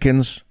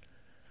Mexicans?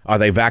 Are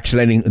they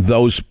vaccinating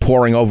those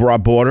pouring over our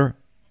border?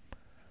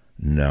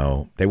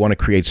 No. They want to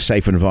create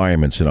safe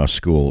environments in our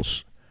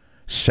schools.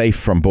 Safe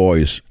from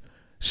boys.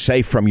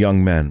 Safe from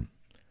young men.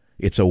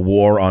 It's a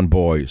war on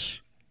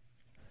boys.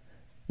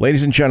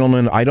 Ladies and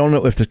gentlemen, I don't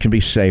know if this can be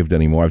saved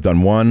anymore. I've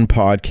done one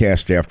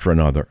podcast after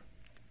another.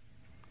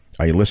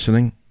 Are you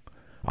listening?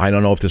 I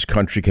don't know if this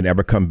country can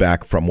ever come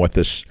back from what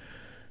this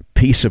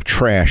piece of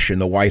trash in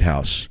the White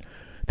House,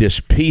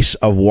 this piece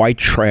of white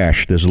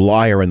trash, this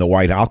liar in the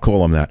White House, I'll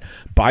call him that.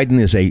 Biden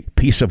is a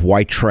piece of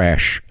white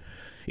trash.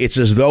 It's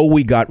as though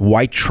we got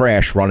white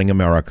trash running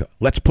America.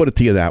 Let's put it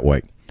to you that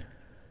way.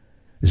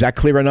 Is that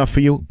clear enough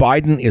for you?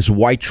 Biden is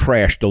white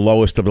trash, the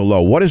lowest of the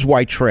low. What is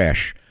white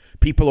trash?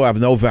 People who have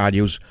no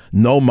values,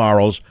 no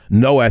morals,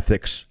 no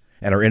ethics,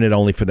 and are in it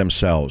only for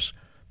themselves.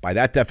 By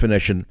that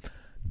definition,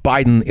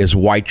 Biden is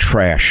white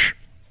trash.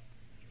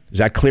 Is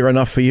that clear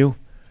enough for you?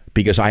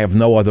 Because I have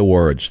no other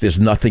words. There's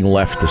nothing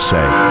left to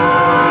say.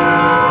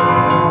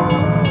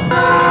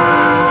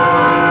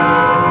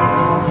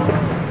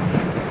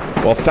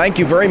 Well, thank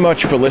you very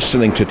much for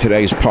listening to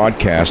today's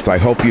podcast. I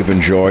hope you've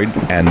enjoyed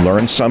and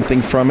learned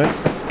something from it.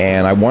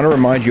 And I want to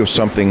remind you of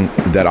something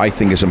that I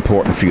think is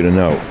important for you to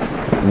know.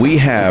 We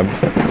have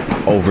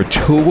over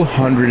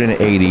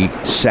 280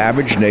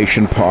 Savage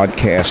Nation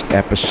podcast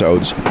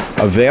episodes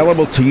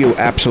available to you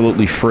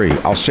absolutely free.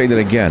 I'll say that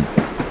again.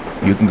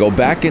 You can go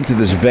back into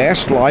this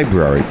vast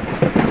library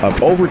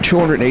of over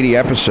 280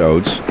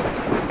 episodes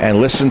and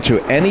listen to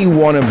any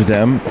one of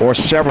them or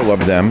several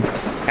of them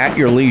at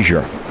your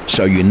leisure.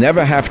 So you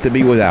never have to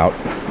be without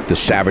the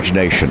Savage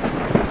Nation.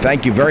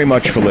 Thank you very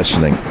much for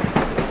listening.